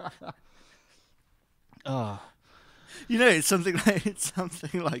 Oh. It's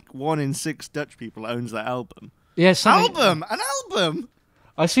something like 1 in 6 Dutch people owns that album. Yeah, An album.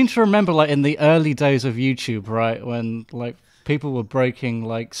 I seem to remember, like in the early days of YouTube, right, when like people were breaking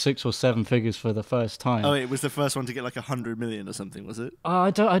like 6 or 7 figures for the first time. Oh, it was the first one to get like 100 million or something, was it?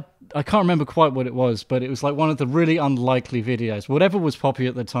 I can't remember quite what it was, but it was like one of the really unlikely videos. Whatever was popular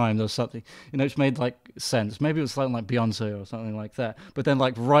at the time, there was something, it's made like sense. Maybe it was like Beyonce or something like that. But then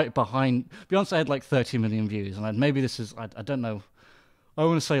like right behind, Beyonce had like 30 million views, and maybe this is, I don't know. I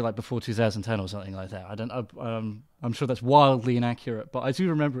want to say like before 2010 or something like that. I'm sure that's wildly inaccurate, but I do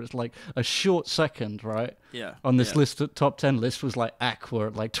remember it's like a short second, right? Yeah. On this list, top 10 list was like Aqua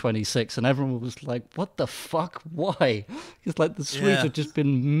at like 26, and everyone was like, "What the fuck? Why?" It's like the Swedes have just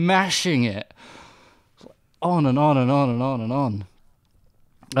been mashing it on and on and on and on and on.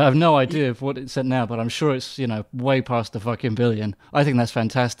 I have no idea of what it's at now, but I'm sure it's way past the fucking billion. I think that's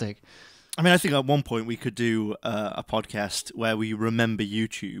fantastic. I mean, I think at one point we could do a podcast where we remember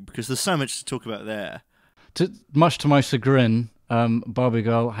YouTube, because there's so much to talk about there. Much to my chagrin, Barbie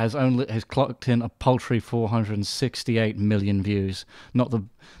Girl has clocked in a paltry 468 million views, not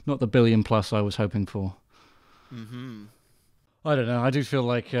the billion plus I was hoping for. Mm-hmm. I don't know. I do feel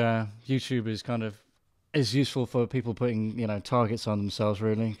like YouTube is useful for people putting targets on themselves,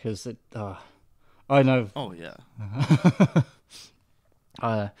 really, because I know. Oh yeah.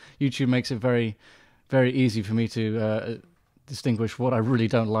 YouTube makes it very, very easy for me to distinguish what I really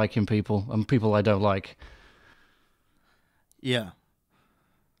don't like in people and people I don't like. Yeah.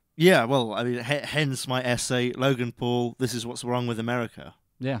 Yeah, well, I mean, hence my essay, Logan Paul, This Is What's Wrong with America.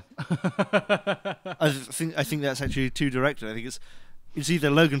 Yeah. I think that's actually too direct. I think it's either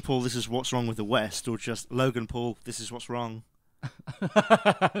Logan Paul, This Is What's Wrong with the West, or just Logan Paul, This Is What's Wrong.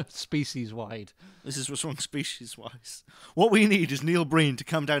 Species-wide. This is what's wrong species-wise. What we need is Neil Breen to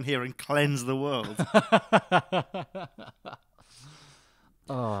come down here and cleanse the world.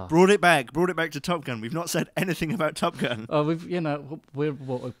 Brought it back to Top Gun. We've not said anything about Top Gun. We're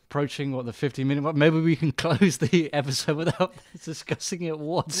approaching the 50-minute mark. Maybe we can close the episode without discussing it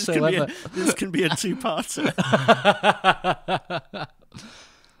whatsoever. This can be a two-parter.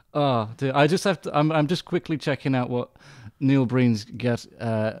 Oh, dude, I just have to. I'm just quickly checking out what Neil Breen's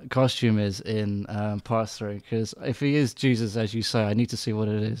costume is in Pass Through, because if he is Jesus, as you say, I need to see what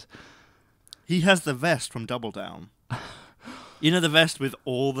it is. He has the vest from Double Down. You know the vest with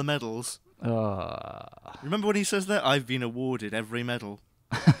all the medals? Uh, Remember when he says that? I've been awarded every medal.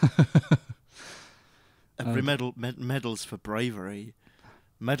 Every medal, medals for bravery,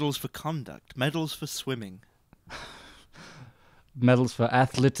 medals for conduct, medals for swimming. medals for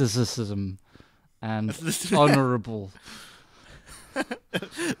athleticism and honourable.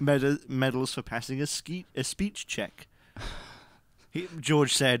 Medals for passing a speech check.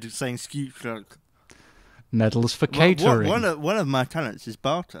 George said, saying speech check. Medals for catering. One of my talents is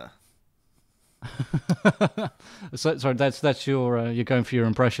barter. Sorry, that's your you're going for your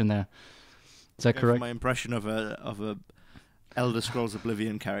impression there. Is that correct? My impression of a Elder Scrolls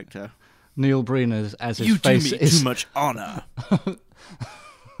Oblivion character. Neil Breen as his you face do me is too much honor.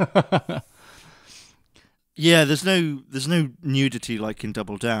 Yeah, there's no nudity like in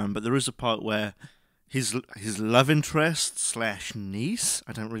Double Down, but there is a part where his love interest / niece,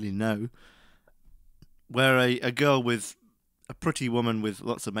 I don't really know, where a girl with a pretty woman with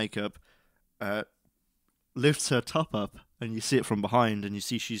lots of makeup lifts her top up, and you see it from behind, and you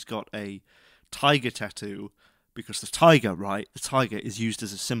see she's got a tiger tattoo, because the tiger is used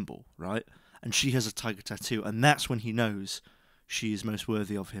as a symbol, right? And she has a tiger tattoo, and that's when he knows she is most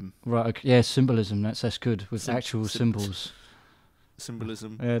worthy of him. Right, okay. Yeah, symbolism, that's good, with actual symbols.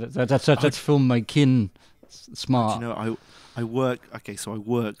 Symbolism. Yeah, that's filmmaking. Smart. You know, I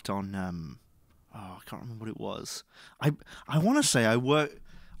worked on I can't remember what it was. I want to say I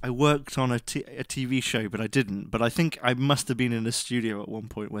worked on a TV show, but I didn't. But I think I must have been in a studio at one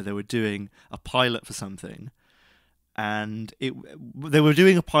point where they were doing a pilot for something, and they were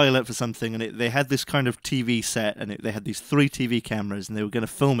doing a pilot for something, and they had this kind of TV set, and they had these 3 TV cameras, and they were going to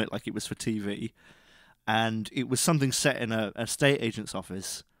film it like it was for TV, and it was something set in a estate agent's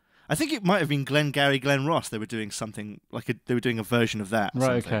office. I think it might have been Glenn Ross. They were doing something they were doing a version of that.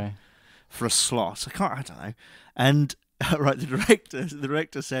 Right. Okay. For a slot. I don't know. And right, the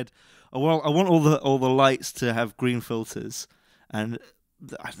director said, "Oh well, I want all the lights to have green filters." And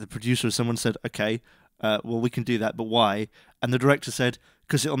the producer or someone said, "Okay, well we can do that, but why?" And the director said,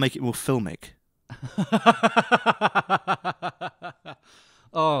 "Because it'll make it more filmic."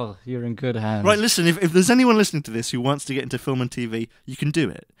 Oh, you're in good hands. Right, listen, if there's anyone listening to this who wants to get into film and TV, you can do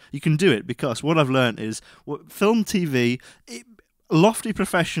it. You can do it, because what I've learned is film, TV, lofty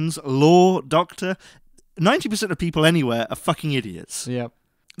professions, law, doctor, 90% of people anywhere are fucking idiots. Yep.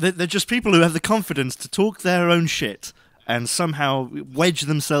 They're just people who have the confidence to talk their own shit and somehow wedge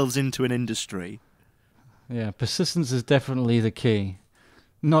themselves into an industry. Yeah, persistence is definitely the key.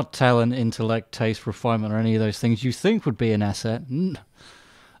 Not talent, intellect, taste, refinement, or any of those things you think would be an asset.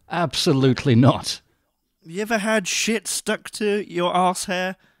 Absolutely not. You ever had shit stuck to your arse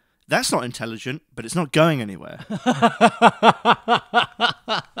hair? That's not intelligent, but it's not going anywhere.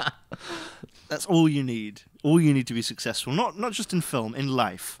 That's all you need. All you need to be successful. Not just in film, in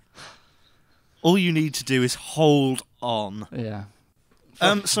life. All you need to do is hold on. Yeah.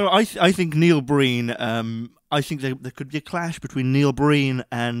 So I think Neil Breen. I think there could be a clash between Neil Breen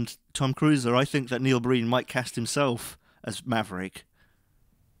and Tom Cruise. I think that Neil Breen might cast himself as Maverick.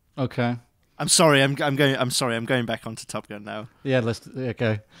 Okay. I'm sorry. I'm going back onto Top Gun now. Yeah, let's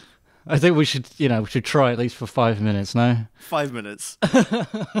go. I think we should try at least for 5 minutes. No. 5 minutes.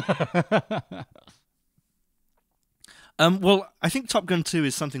 Well, I think Top Gun 2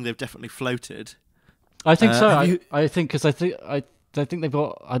 is something they've definitely floated. I think so. I think they've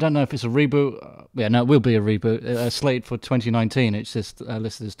got. I don't know if it's a reboot. Yeah, no, it will be a reboot. Slated for 2019. It's just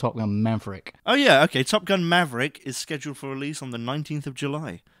listed as Top Gun Maverick. Oh yeah, okay. Top Gun Maverick is scheduled for release on the 19th of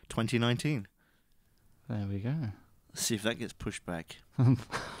July, 2019. There we go. Let's see if that gets pushed back.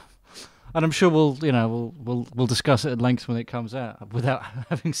 And I'm sure we'll discuss it at length when it comes out, without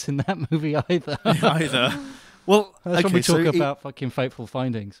having seen that movie either. Well, that's when we talk about fucking Fateful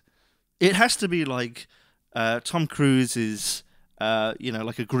Findings. It has to be like Tom Cruise is,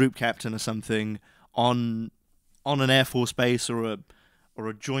 like a group captain or something on an Air Force base or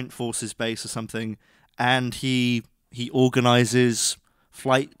a Joint Forces base or something, and he organizes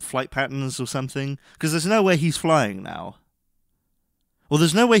flight patterns or something, because there's no way he's flying now. Well,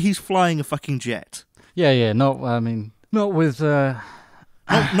 there's no way he's flying a fucking jet. Yeah. Not with.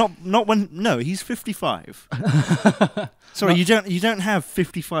 Not when. No, he's 55. Sorry, you don't have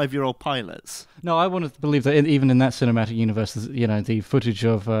 55-year-old pilots. No, I want to believe that even in that cinematic universe, the footage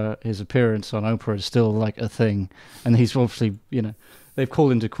of his appearance on Oprah is still like a thing, and he's obviously, they've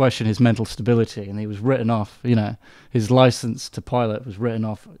called into question his mental stability, and he was written off. His license to pilot was written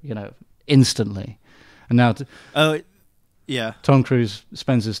off, instantly, and now. Yeah. Tom Cruise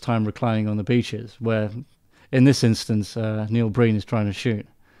spends his time reclining on the beaches, where, in this instance, Neil Breen is trying to shoot.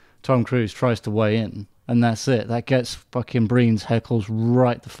 Tom Cruise tries to weigh in, And that's it. That gets fucking Breen's heckles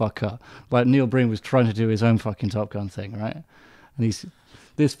right the fuck up. Like Neil Breen was trying to do his own fucking Top Gun thing, right? And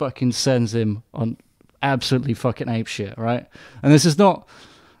this fucking sends him on absolutely fucking ape shit, right? And this is not.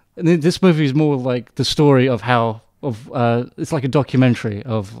 This movie is more like the story of it's like a documentary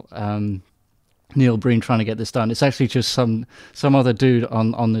of Neil Breen trying to get this done. It's actually just some other dude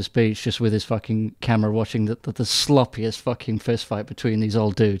on this beach just with his fucking camera watching the sloppiest fucking fist fight between these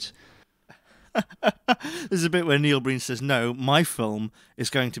old dudes. There's a bit where Neil Breen says, no, my film is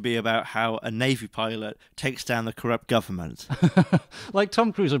going to be about how a Navy pilot takes down the corrupt government. Like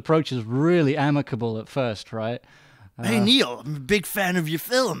Tom Cruise's approach is really amicable at first, right? Hey, Neil, I'm a big fan of your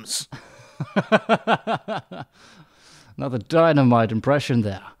films. Another dynamite impression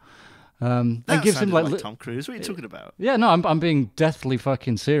there. And gives him like Tom Cruise. What are you talking about? Yeah, no, I'm being deathly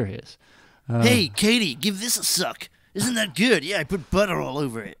fucking serious. Hey, Katie, give this a suck. Isn't that good? Yeah, I put butter all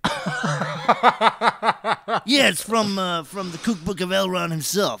over it. Yeah, it's from the cookbook of L. Ron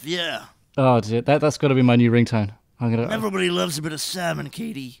himself. Yeah. Oh, dear, that's got to be my new ringtone. Everybody loves a bit of salmon,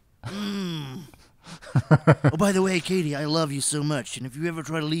 Katie. Oh, by the way, Katie, I love you so much, and if you ever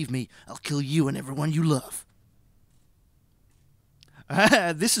try to leave me, I'll kill you and everyone you love.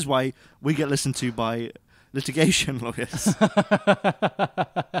 This is why we get listened to by litigation lawyers.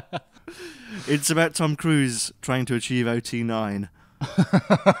 It's about Tom Cruise trying to achieve OT9.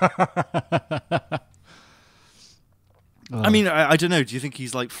 I mean, I don't know. Do you think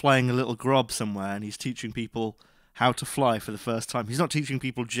he's like flying a little grob somewhere and he's teaching people how to fly for the first time? He's not teaching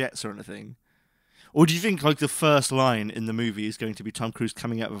people jets or anything. Or do you think like the first line in the movie is going to be Tom Cruise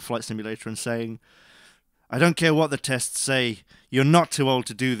coming out of a flight simulator and saying, I don't care what the tests say, you're not too old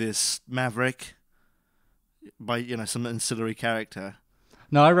to do this, Maverick, by, some ancillary character.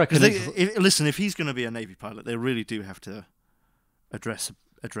 No, I reckon. Listen, if he's going to be a Navy pilot, they really do have to address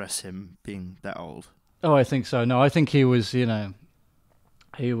him being that old. Oh, I think so. No, I think he was,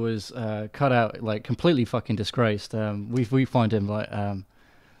 he was cut out, like completely fucking disgraced. We find him like,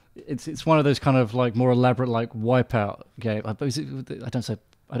 it's one of those kind of like more elaborate like Wipeout game. I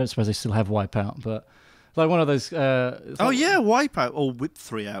don't suppose they still have Wipeout, but like one of those. Wipeout or Whip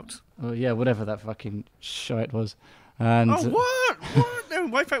 3 Out. Oh yeah, whatever that fucking shite was. And what? No,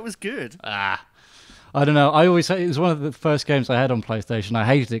 Wipeout was good. I don't know. I always say it was one of the first games I had on PlayStation. I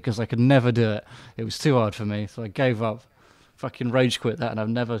hated it because I could never do it. It was too hard for me, so I gave up. Fucking rage quit that, and I've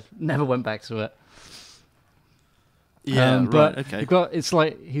never went back to it. Yeah, but right. Okay. It's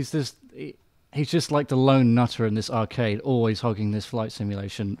like he's just like the lone nutter in this arcade, always hogging this flight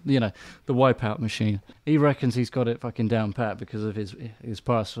simulation. The Wipeout machine. He reckons he's got it fucking down pat because of his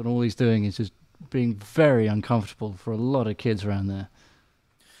past, and all he's doing is just being very uncomfortable for a lot of kids around there.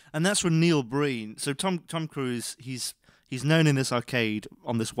 And that's when Neil Breen. So Tom Cruise, he's known in this arcade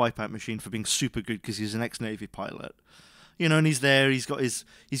on this Wipeout machine for being super good because he's an ex-Navy pilot. And he's there. He's got his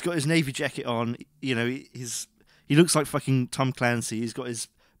Navy jacket on. He looks like fucking Tom Clancy. He's got his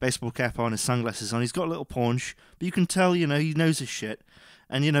baseball cap on, his sunglasses on. He's got a little paunch, but you can tell, he knows his shit,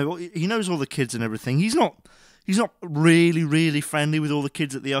 and he knows all the kids and everything. He's not really, really friendly with all the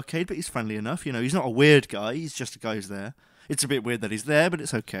kids at the arcade, but he's friendly enough. He's not a weird guy. He's just a guy who's there. It's a bit weird that he's there, but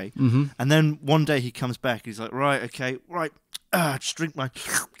it's okay. Mm-hmm. And then one day he comes back. He's like, right, okay, right. Just drink my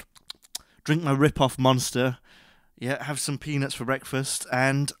rip-off Monster. Yeah, have some peanuts for breakfast,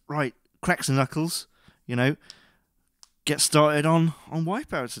 and right, cracks and knuckles. Get started on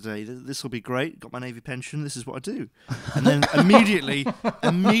Wipeout today. This will be great. Got my Navy pension. This is what I do. And then immediately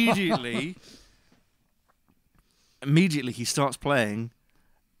he starts playing.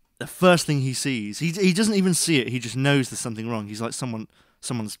 The first thing he sees, he doesn't even see it. He just knows there's something wrong. He's like,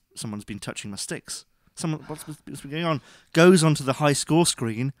 someone's been touching my sticks. What's been going on? Goes onto the high score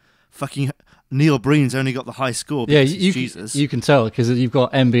screen. Fucking Neil Breen's only got the high score. Yeah, Jesus. You can tell because you've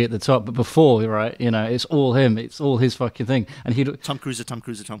got MB at the top, but before, right? It's all him. It's all his fucking thing. And Tom Cruiser.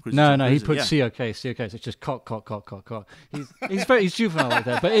 No, he put COK. So it's just cock. He's juvenile like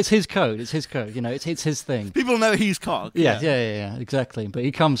that, but it's his code. It's his thing. People know he's cock. Yeah, exactly. But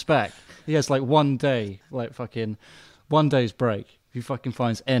he comes back. He has like one day's break. He fucking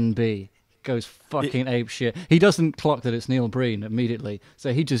finds NB. Goes fucking ape shit. He doesn't clock that it's Neil Breen immediately,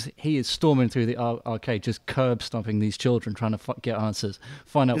 so he is storming through the arcade, just curb stomping these children, trying to get answers,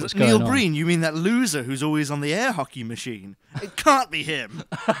 find out what's going on. Neil Breen? You mean that loser who's always on the air hockey machine? It can't be him.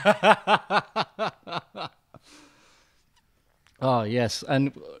 Oh yes,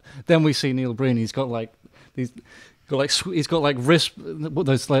 and then we see Neil Breen. He's got like these. He's got like wrist,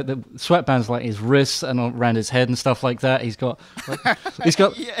 those like the sweatbands like his wrists and around his head and stuff like that. He's got he's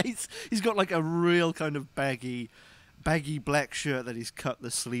got like a real kind of baggy baggy black shirt that he's cut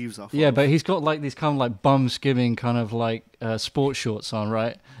the sleeves off. Yeah, of. but he's got like these kind of like bum skimming kind of like sports shorts on,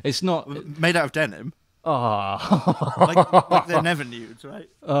 right? It's not made out of denim. Oh, like they're never nudes, right?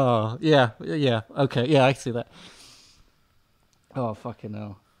 Oh, yeah, okay, yeah, I see that. Oh, fucking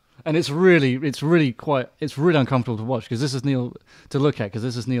hell. And it's really uncomfortable to watch because this is Neil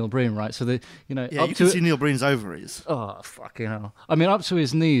Breen, right? So you can see Neil Breen's ovaries. Oh, fucking hell! I mean, up to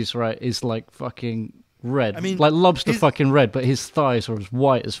his knees, right, is like fucking red. I mean, like lobster fucking red, but his thighs are as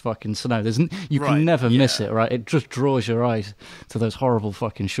white as fucking snow. You can never miss it, right? It just draws your eyes to those horrible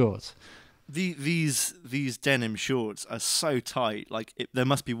fucking shorts. These denim shorts are so tight. Like there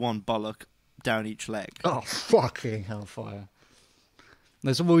must be one bollock down each leg. Oh, fucking hellfire!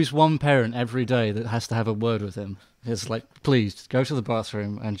 There's always one parent every day that has to have a word with him. It's like, please, go to the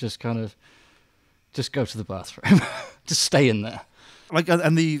bathroom and just go to the bathroom. Just stay in there. Like,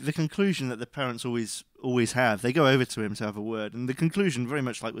 and the conclusion that the parents always have, they go over to him to have a word, and the conclusion, very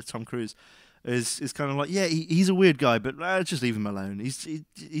much like with Tom Cruise, is kind of like, yeah, he's a weird guy, but just leave him alone.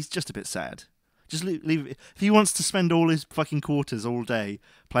 He's just a bit sad. Just leave. If he wants to spend all his fucking quarters all day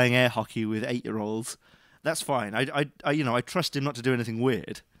playing air hockey with 8-year-olds. That's fine. I trust him not to do anything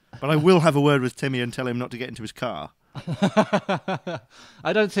weird, but I will have a word with Timmy and tell him not to get into his car.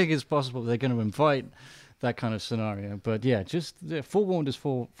 I don't think it's possible they're going to invite that kind of scenario, but yeah, just forewarned is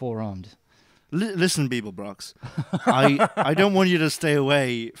forearmed. Listen, Beeblebrox, I don't want you to stay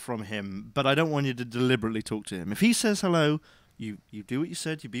away from him, but I don't want you to deliberately talk to him. If he says hello, you do what you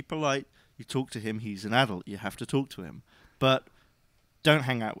said, you be polite, you talk to him, he's an adult, you have to talk to him. But don't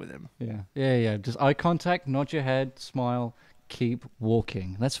hang out with him. Yeah. Just eye contact, nod your head, smile, keep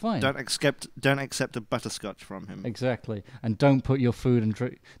walking. That's fine. Don't accept a butterscotch from him. Exactly. And don't put your food and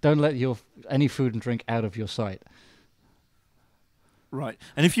drink. Don't let any food and drink out of your sight. Right.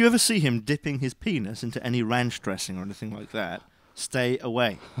 And if you ever see him dipping his penis into any ranch dressing or anything like that, stay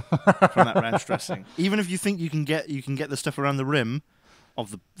away from that ranch dressing. Even if you think you can get the stuff around the rim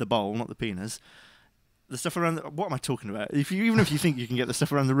of the bowl, not the penis. The stuff around what am I talking about? Even if you think you can get the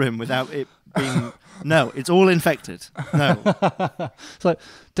stuff around the rim without it being no, it's all infected. No. It's like,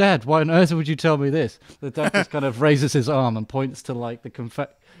 Dad, why on earth would you tell me this? The dad just kind of raises his arm and points to like the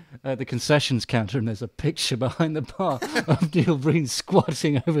concessions counter, and there's a picture behind the bar of Neil Breen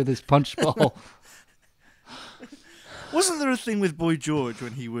squatting over this punch bowl. Wasn't there a thing with Boy George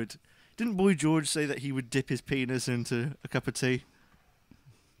when didn't Boy George say that he would dip his penis into a cup of tea?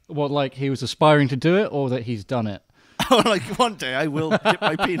 What, like he was aspiring to do it, or that he's done it? Oh, like one day I will dip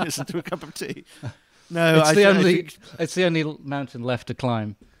my penis into a cup of tea. No, it's the only mountain left to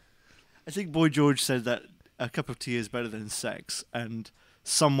climb. I think Boy George said that a cup of tea is better than sex, and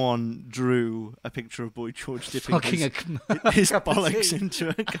someone drew a picture of Boy George dipping his bollocks into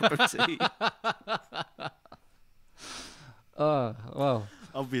a cup of tea. Well,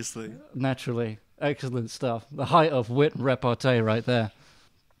 obviously, naturally, excellent stuff. The height of wit and repartee, right there.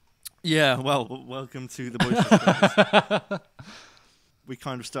 Yeah, well, welcome to the Boys. We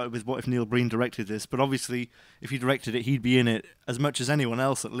kind of started with what if Neil Breen directed this, but obviously, if he directed it, he'd be in it as much as anyone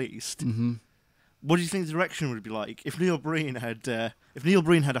else, at least. Mm-hmm. What do you think the direction would be like if Neil Breen had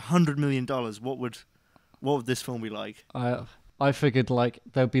 $100 million? What would this film be like? I figured like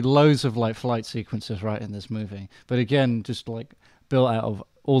there'd be loads of like flight sequences right in this movie, but again, just like built out of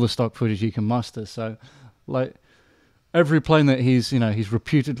all the stock footage you can muster. So, like. Every plane that he's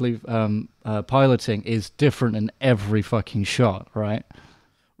reputedly piloting is different in every fucking shot, right?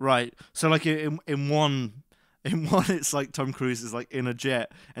 Right. So like in one it's like Tom Cruise is like in a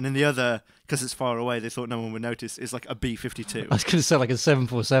jet, and in the other, because it's far away, they thought no one would notice, it's like a B-52. I was going to say like a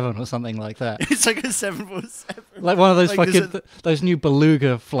 747 or something like that. It's like a 747. Like one of those like those new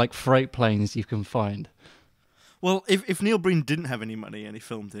Beluga like freight planes you can find. Well, if Neil Breen didn't have any money and he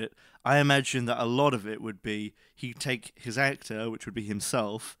filmed it, I imagine that a lot of it would be he'd take his actor, which would be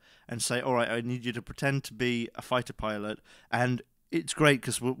himself, and say, all right, I need you to pretend to be a fighter pilot, and it's great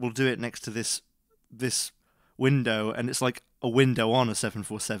because we'll do it next to this window, and it's like a window on a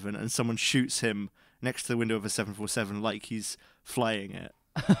 747, and someone shoots him next to the window of a 747 like he's flying it.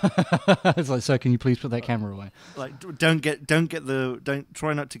 It's like, sir, can you please put that camera away? Like, don't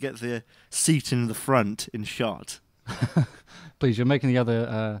try not to get the seat in the front in shot. Please, you're making the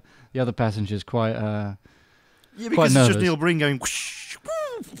other passengers quite yeah, because quite it's nervous. Just Neil Breen going. Whoosh,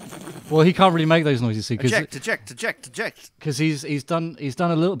 well, he can't really make those noises. See, eject. Because he's done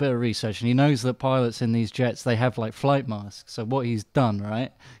a little bit of research, and he knows that pilots in these jets, they have like flight masks. So what he's done,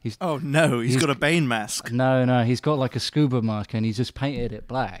 right? He's got a Bane mask. No, he's got like a scuba mask, and he's just painted it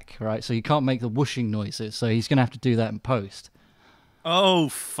black, right? So he can't make the whooshing noises. So he's gonna have to do that in post.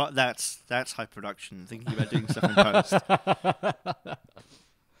 Oh, that's high production. Thinking about doing stuff in post.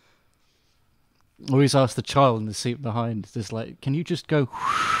 Or he's asked the child in the seat behind, just like, can you just go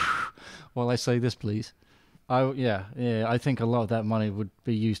while I say this, please? I think a lot of that money would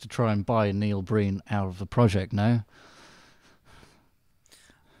be used to try and buy Neil Breen out of the project now.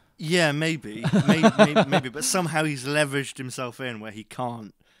 Yeah, maybe, but somehow he's leveraged himself in where he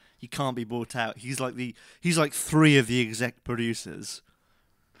can't be bought out. He's like three of the exec producers.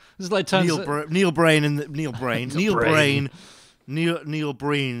 This is like Neil Breen's,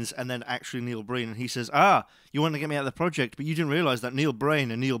 and then actually Neil Breen, and he says, you want to get me out of the project, but you didn't realise that Neil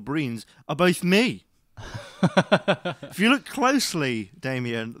Breen and Neil Breen's are both me. If you look closely,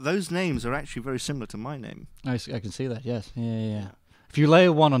 Damien, those names are actually very similar to my name. I can see that, yes. Yeah. If you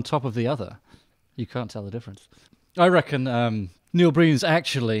layer one on top of the other, you can't tell the difference. I reckon Neil Breen's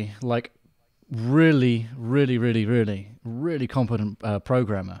actually like really competent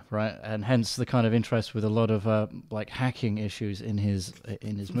programmer, right? And hence the kind of interest with a lot of like hacking issues in his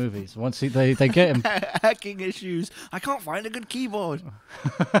movies. Once they get him hacking issues, I can't find a good keyboard.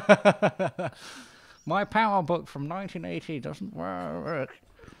 My power book from 1980 doesn't work.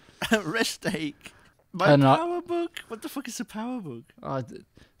 Mistake. My power book? What the fuck is a power book?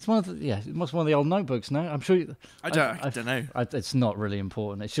 It's one of the it must be one of the old notebooks. No, I'm sure. I don't know. It's not really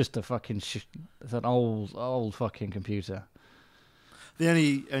important. It's just a fucking. It's an old fucking computer. The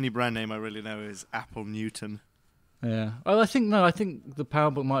only brand name I really know is Apple Newton. Yeah. I think the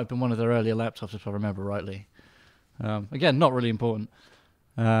power book might have been one of their earlier laptops, if I remember rightly. Again, not really important.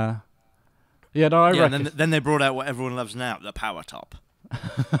 I reckon. And then they brought out what everyone loves now, the power top.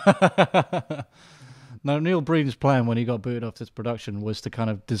 No, Neil Breen's plan when he got booted off this production was to kind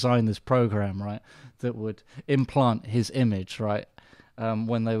of design this program, right, that would implant his image, right,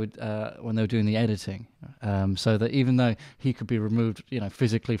 when they were doing the editing, so that even though he could be removed,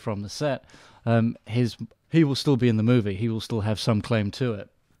 physically from the set, he will still be in the movie. He will still have some claim to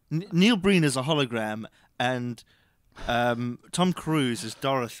it. Neil Breen is a hologram, and Tom Cruise is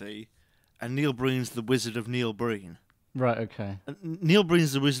Dorothy, and Neil Breen's the Wizard of Neil Breen. Right, okay. Neil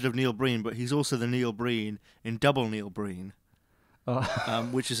Breen's the Wizard of Neil Breen, but he's also the Neil Breen in Double Neil Breen,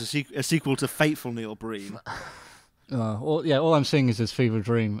 which is a sequel to Fateful Neil Breen. All I'm seeing is this fever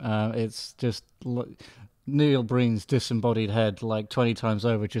dream. It's just Neil Breen's disembodied head like 20 times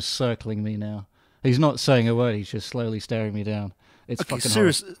over, just circling me now. He's not saying a word, he's just slowly staring me down. It's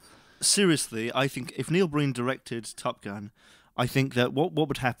fucking seriously, I think if Neil Breen directed Top Gun, I think that what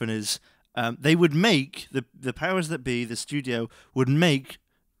would happen is they would make, the powers that be, the studio, would make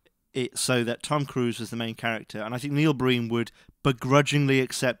it so that Tom Cruise was the main character, and I think Neil Breen would begrudgingly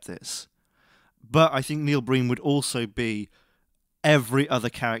accept this. But I think Neil Breen would also be every other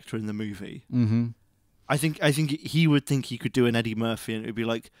character in the movie. Mm-hmm. I think he would think he could do an Eddie Murphy, and it would be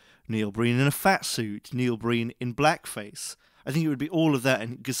like Neil Breen in a fat suit, Neil Breen in blackface. I think it would be all of that,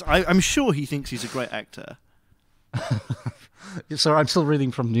 and because I'm sure he thinks he's a great actor. Sorry, I'm still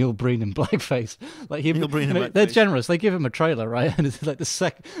reading from Neil Breen in blackface. Like Neil Breen in blackface. They're generous. They give him a trailer, right? And it's like the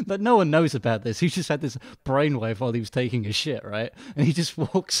second that no one knows about this. He just had this brainwave while he was taking a shit, right? And he just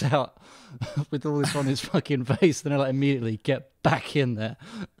walks out with all this on his fucking face. Then I immediately get back in there,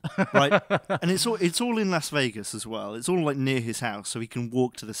 right? And it's all in Las Vegas as well. It's all like near his house, so he can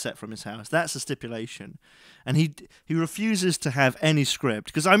walk to the set from his house. That's a stipulation. And he refuses to have any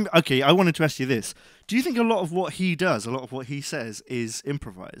script, because I wanted to ask you this. Do you think a lot of what he does, a lot of what he says is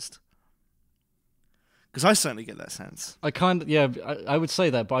improvised? Because I certainly get that sense. I would say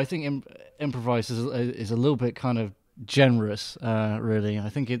that, but I think improvised is a little bit kind of generous, really. I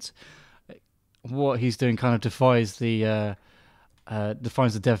think it's what he's doing kind of defines the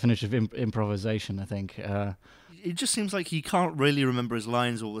definition of improvisation, I think. It just seems like he can't really remember his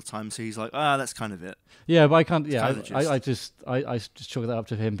lines all the time, so he's like, that's kind of it. Yeah, but I can't. Yeah, I just chalk that up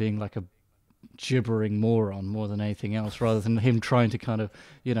to him being like a gibbering moron more than anything else, rather than him trying to kind of,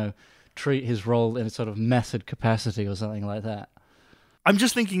 treat his role in a sort of method capacity or something like that. I'm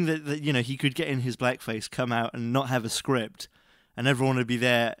just thinking that he could get in his blackface, come out and not have a script, and everyone would be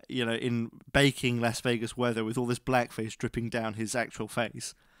there, in baking Las Vegas weather with all this blackface dripping down his actual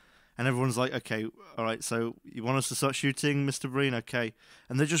face. And everyone's like, okay, all right, so you want us to start shooting, Mr. Breen? Okay.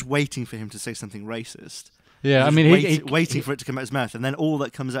 And they're just waiting for him to say something racist. Yeah, waiting for it to come out of his mouth. And then all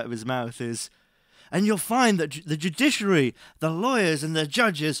that comes out of his mouth is, and you'll find that the judiciary, the lawyers and the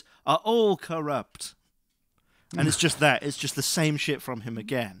judges are all corrupt. And it's just that. It's just the same shit from him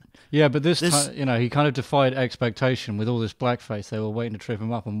again. Yeah, but this time, he kind of defied expectation with all this blackface. They were waiting to trip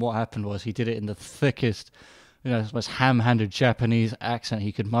him up. And what happened was he did it in the thickest, most ham-handed Japanese accent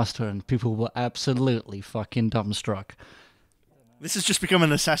he could muster, and people were absolutely fucking dumbstruck. This has just become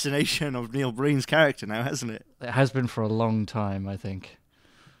an assassination of Neil Breen's character now, hasn't it? It has been for a long time, I think.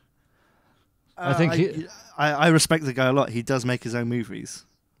 I respect the guy a lot. He does make his own movies.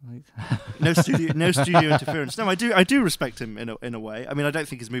 No studio interference. No, I do respect him in a way. I mean, I don't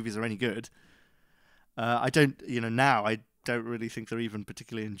think his movies are any good. I don't really think they're even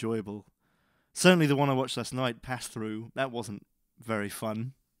particularly enjoyable. Certainly the one I watched last night, Pass Through, that wasn't very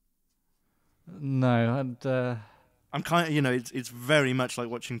fun. No, and I'm kind of, it's very much like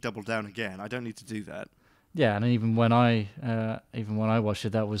watching Double Down again. I don't need to do that. Yeah, and even when I watched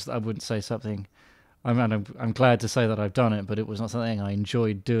it, I wouldn't say something. I'm glad to say that I've done it, but it was not something I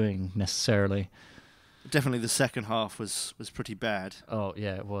enjoyed doing necessarily. Definitely, the second half was pretty bad. Oh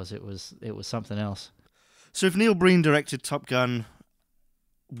yeah, it was. It was something else. So if Neil Breen directed Top Gun,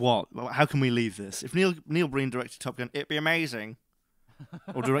 what? How can we leave this? If Neil Breen directed Top Gun, it'd be amazing.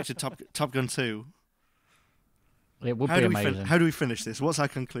 Or directed Top Gun 2. It would be amazing. How do we finish this? What's our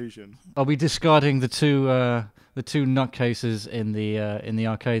conclusion? Are we discarding the two nutcases in the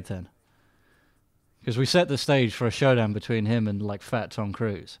arcade then? Because we set the stage for a showdown between him and like fat Tom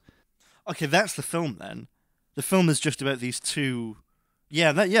Cruise. Okay, that's the film then. The film is just about these two.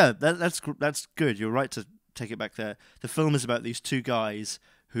 That's good. You're right to take it back there. The film is about these two guys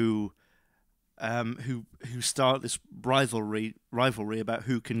who start this rivalry about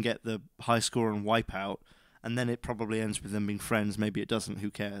who can get the high score on Wipeout, and then it probably ends with them being friends. Maybe it doesn't. Who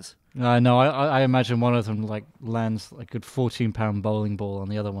cares? No, I imagine one of them like lands like a good 14-pound bowling ball on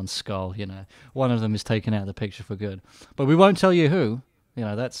the other one's skull. You know, one of them is taken out of the picture for good. But we won't tell you who. You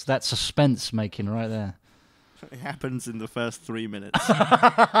know, that's suspense making right there. It happens in the first 3 minutes.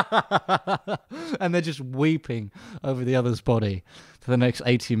 And they're just weeping over the other's body for the next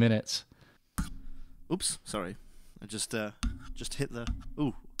 80 minutes. Oops, sorry. I just hit the...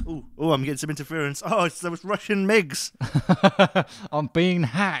 Ooh, I'm getting some interference. Oh, it's those Russian MiGs. I'm being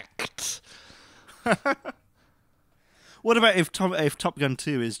hacked. What about if Top Gun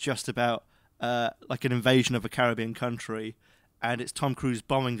 2 is just about like an invasion of a Caribbean country, and it's Tom Cruise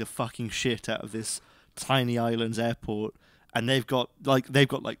bombing the fucking shit out of this tiny island's airport, and they've got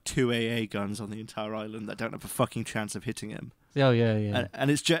like 2 AA guns on the entire island that don't have a fucking chance of hitting him. Oh yeah.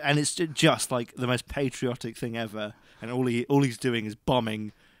 And it's just like the most patriotic thing ever, and all he's doing is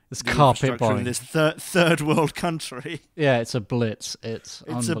bombing this carpet bombing in this third world country. Yeah, it's a blitz. It's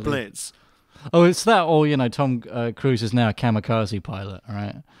a blitz. Oh, it's that, or Tom Cruise is now a kamikaze pilot,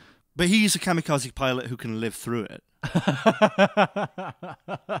 right? But he's a kamikaze pilot who can live through it.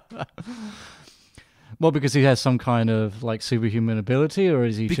 Well, because he has some kind of like superhuman ability, or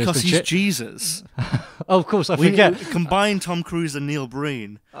is he because just he's Jesus? Oh, of course, I forget. Combine Tom Cruise and Neil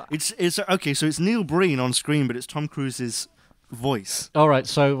Breen. It's okay. So it's Neil Breen on screen, but it's Tom Cruise's voice. All right.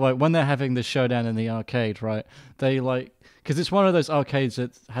 So like when they're having the showdown in the arcade, right? They like because it's one of those arcades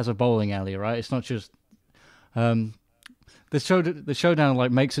that has a bowling alley, right? It's not just the showdown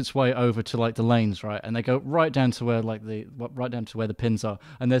like makes its way over to like the lanes, right? And they go right down to where the pins are,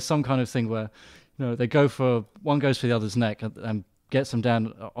 and there's some kind of thing where. They go for one goes for the other's neck and gets them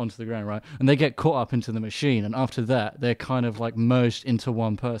down onto the ground, right? And they get caught up into the machine, and after that, they're kind of like merged into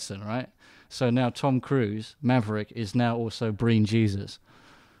one person, right? So now Tom Cruise, Maverick, is now also Breen Jesus.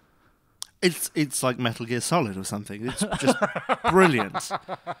 It's like Metal Gear Solid or something. It's just brilliant.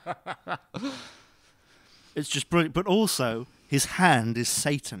 It's just brilliant, but also his hand is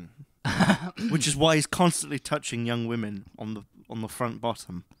Satan, which is why he's constantly touching young women on the front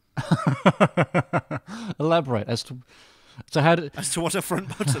bottom. Elaborate as to what a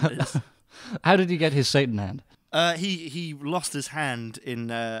front bottom is. How did he get his Satan hand? He lost his hand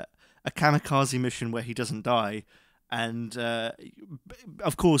in a kamikaze mission where he doesn't die, and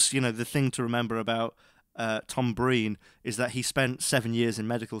of course, the thing to remember about Tom Breen is that he spent 7 years in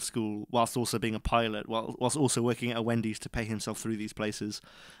medical school whilst also being a pilot, whilst also working at a Wendy's to pay himself through these places,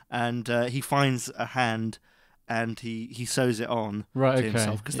 and he finds a hand. And he sews it on to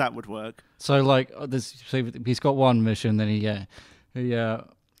himself because that would work. So like he's got one mission, then he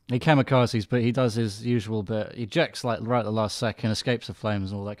kamikazes, but he does his usual bit. He ejects like right at the last second, escapes the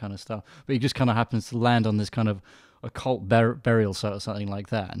flames and all that kind of stuff. But he just kind of happens to land on this kind of occult burial site or something like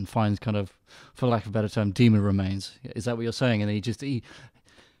that, and finds kind of, for lack of a better term, demon remains. Is that what you're saying? And he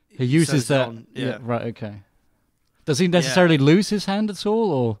uses that. Yeah, right. Okay. Does he necessarily lose his hand at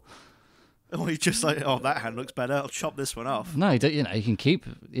all, or? Or he's just like, that hand looks better. I'll chop this one off. No, you can keep.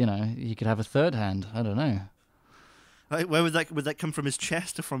 You could have a third hand. I don't know. Like, where would that come from? His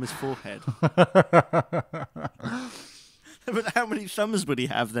chest or from his forehead? But how many thumbs would he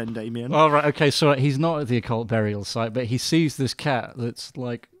have then, Damien? Oh, right. Okay, so he's not at the occult burial site, but he sees this cat that's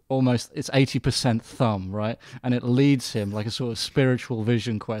like almost, it's 80% thumb, right? And it leads him like a sort of spiritual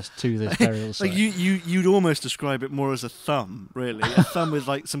vision quest to this burial site. Like you'd almost describe it more as a thumb, really. A thumb with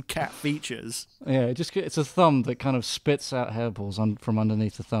like some cat features. Yeah, it's a thumb that kind of spits out hairballs from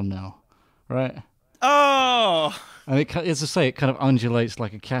underneath the thumbnail, right? Oh! And as I say, it kind of undulates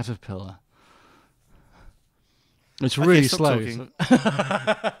like a caterpillar. It's really slow.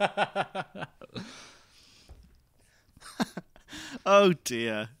 Oh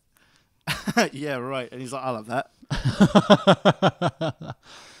dear. Yeah, right. And he's like, I'll have that.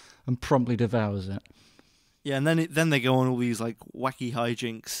 And promptly devours it. Yeah, and then they go on all these like wacky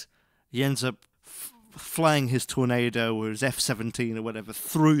hijinks. He ends up flying his tornado or his F-17 or whatever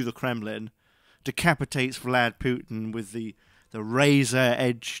through the Kremlin, decapitates Vlad Putin with the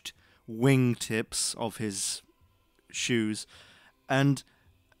razor-edged wingtips of his shoes, and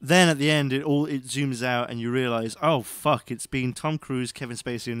then at the end it zooms out and you realise, oh fuck, it's been Tom Cruise, Kevin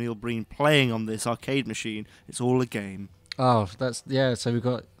Spacey and Neil Breen playing on this arcade machine. It's all a game. Oh, so we've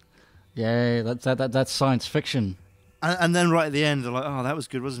got that's science fiction. And then right at the end they're like, oh, that was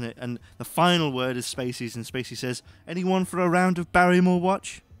good, wasn't it? And the final word is Spacey's, and Spacey says, anyone for a round of Barrymore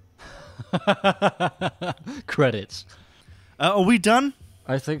Watch? Credits. Are we done?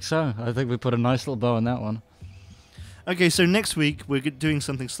 I think so. I think we put a nice little bow on that one. Okay, so next week we're doing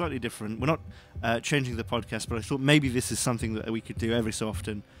something slightly different. We're not changing the podcast, but I thought maybe this is something that we could do every so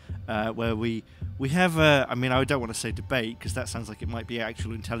often, where we have I don't want to say debate, because that sounds like it might be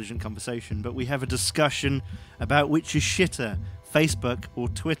actual intelligent conversation, but we have a discussion about which is shitter, Facebook or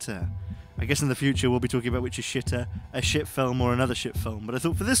Twitter. I guess in the future we'll be talking about which is shitter, a shit film or another shit film. But I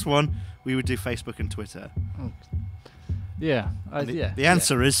thought for this one we would do Facebook and Twitter. Oh. Yeah, the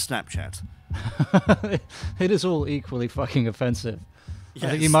answer is Snapchat. It is all equally fucking offensive. Yes, I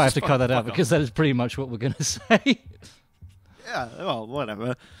think you might have to cut that out because that is pretty much what we're going to say. Yeah, well,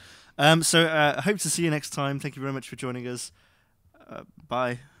 whatever. So I hope to see you next time. Thank you very much for joining us.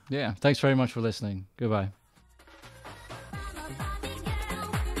 Bye. Yeah, thanks very much for listening. Goodbye.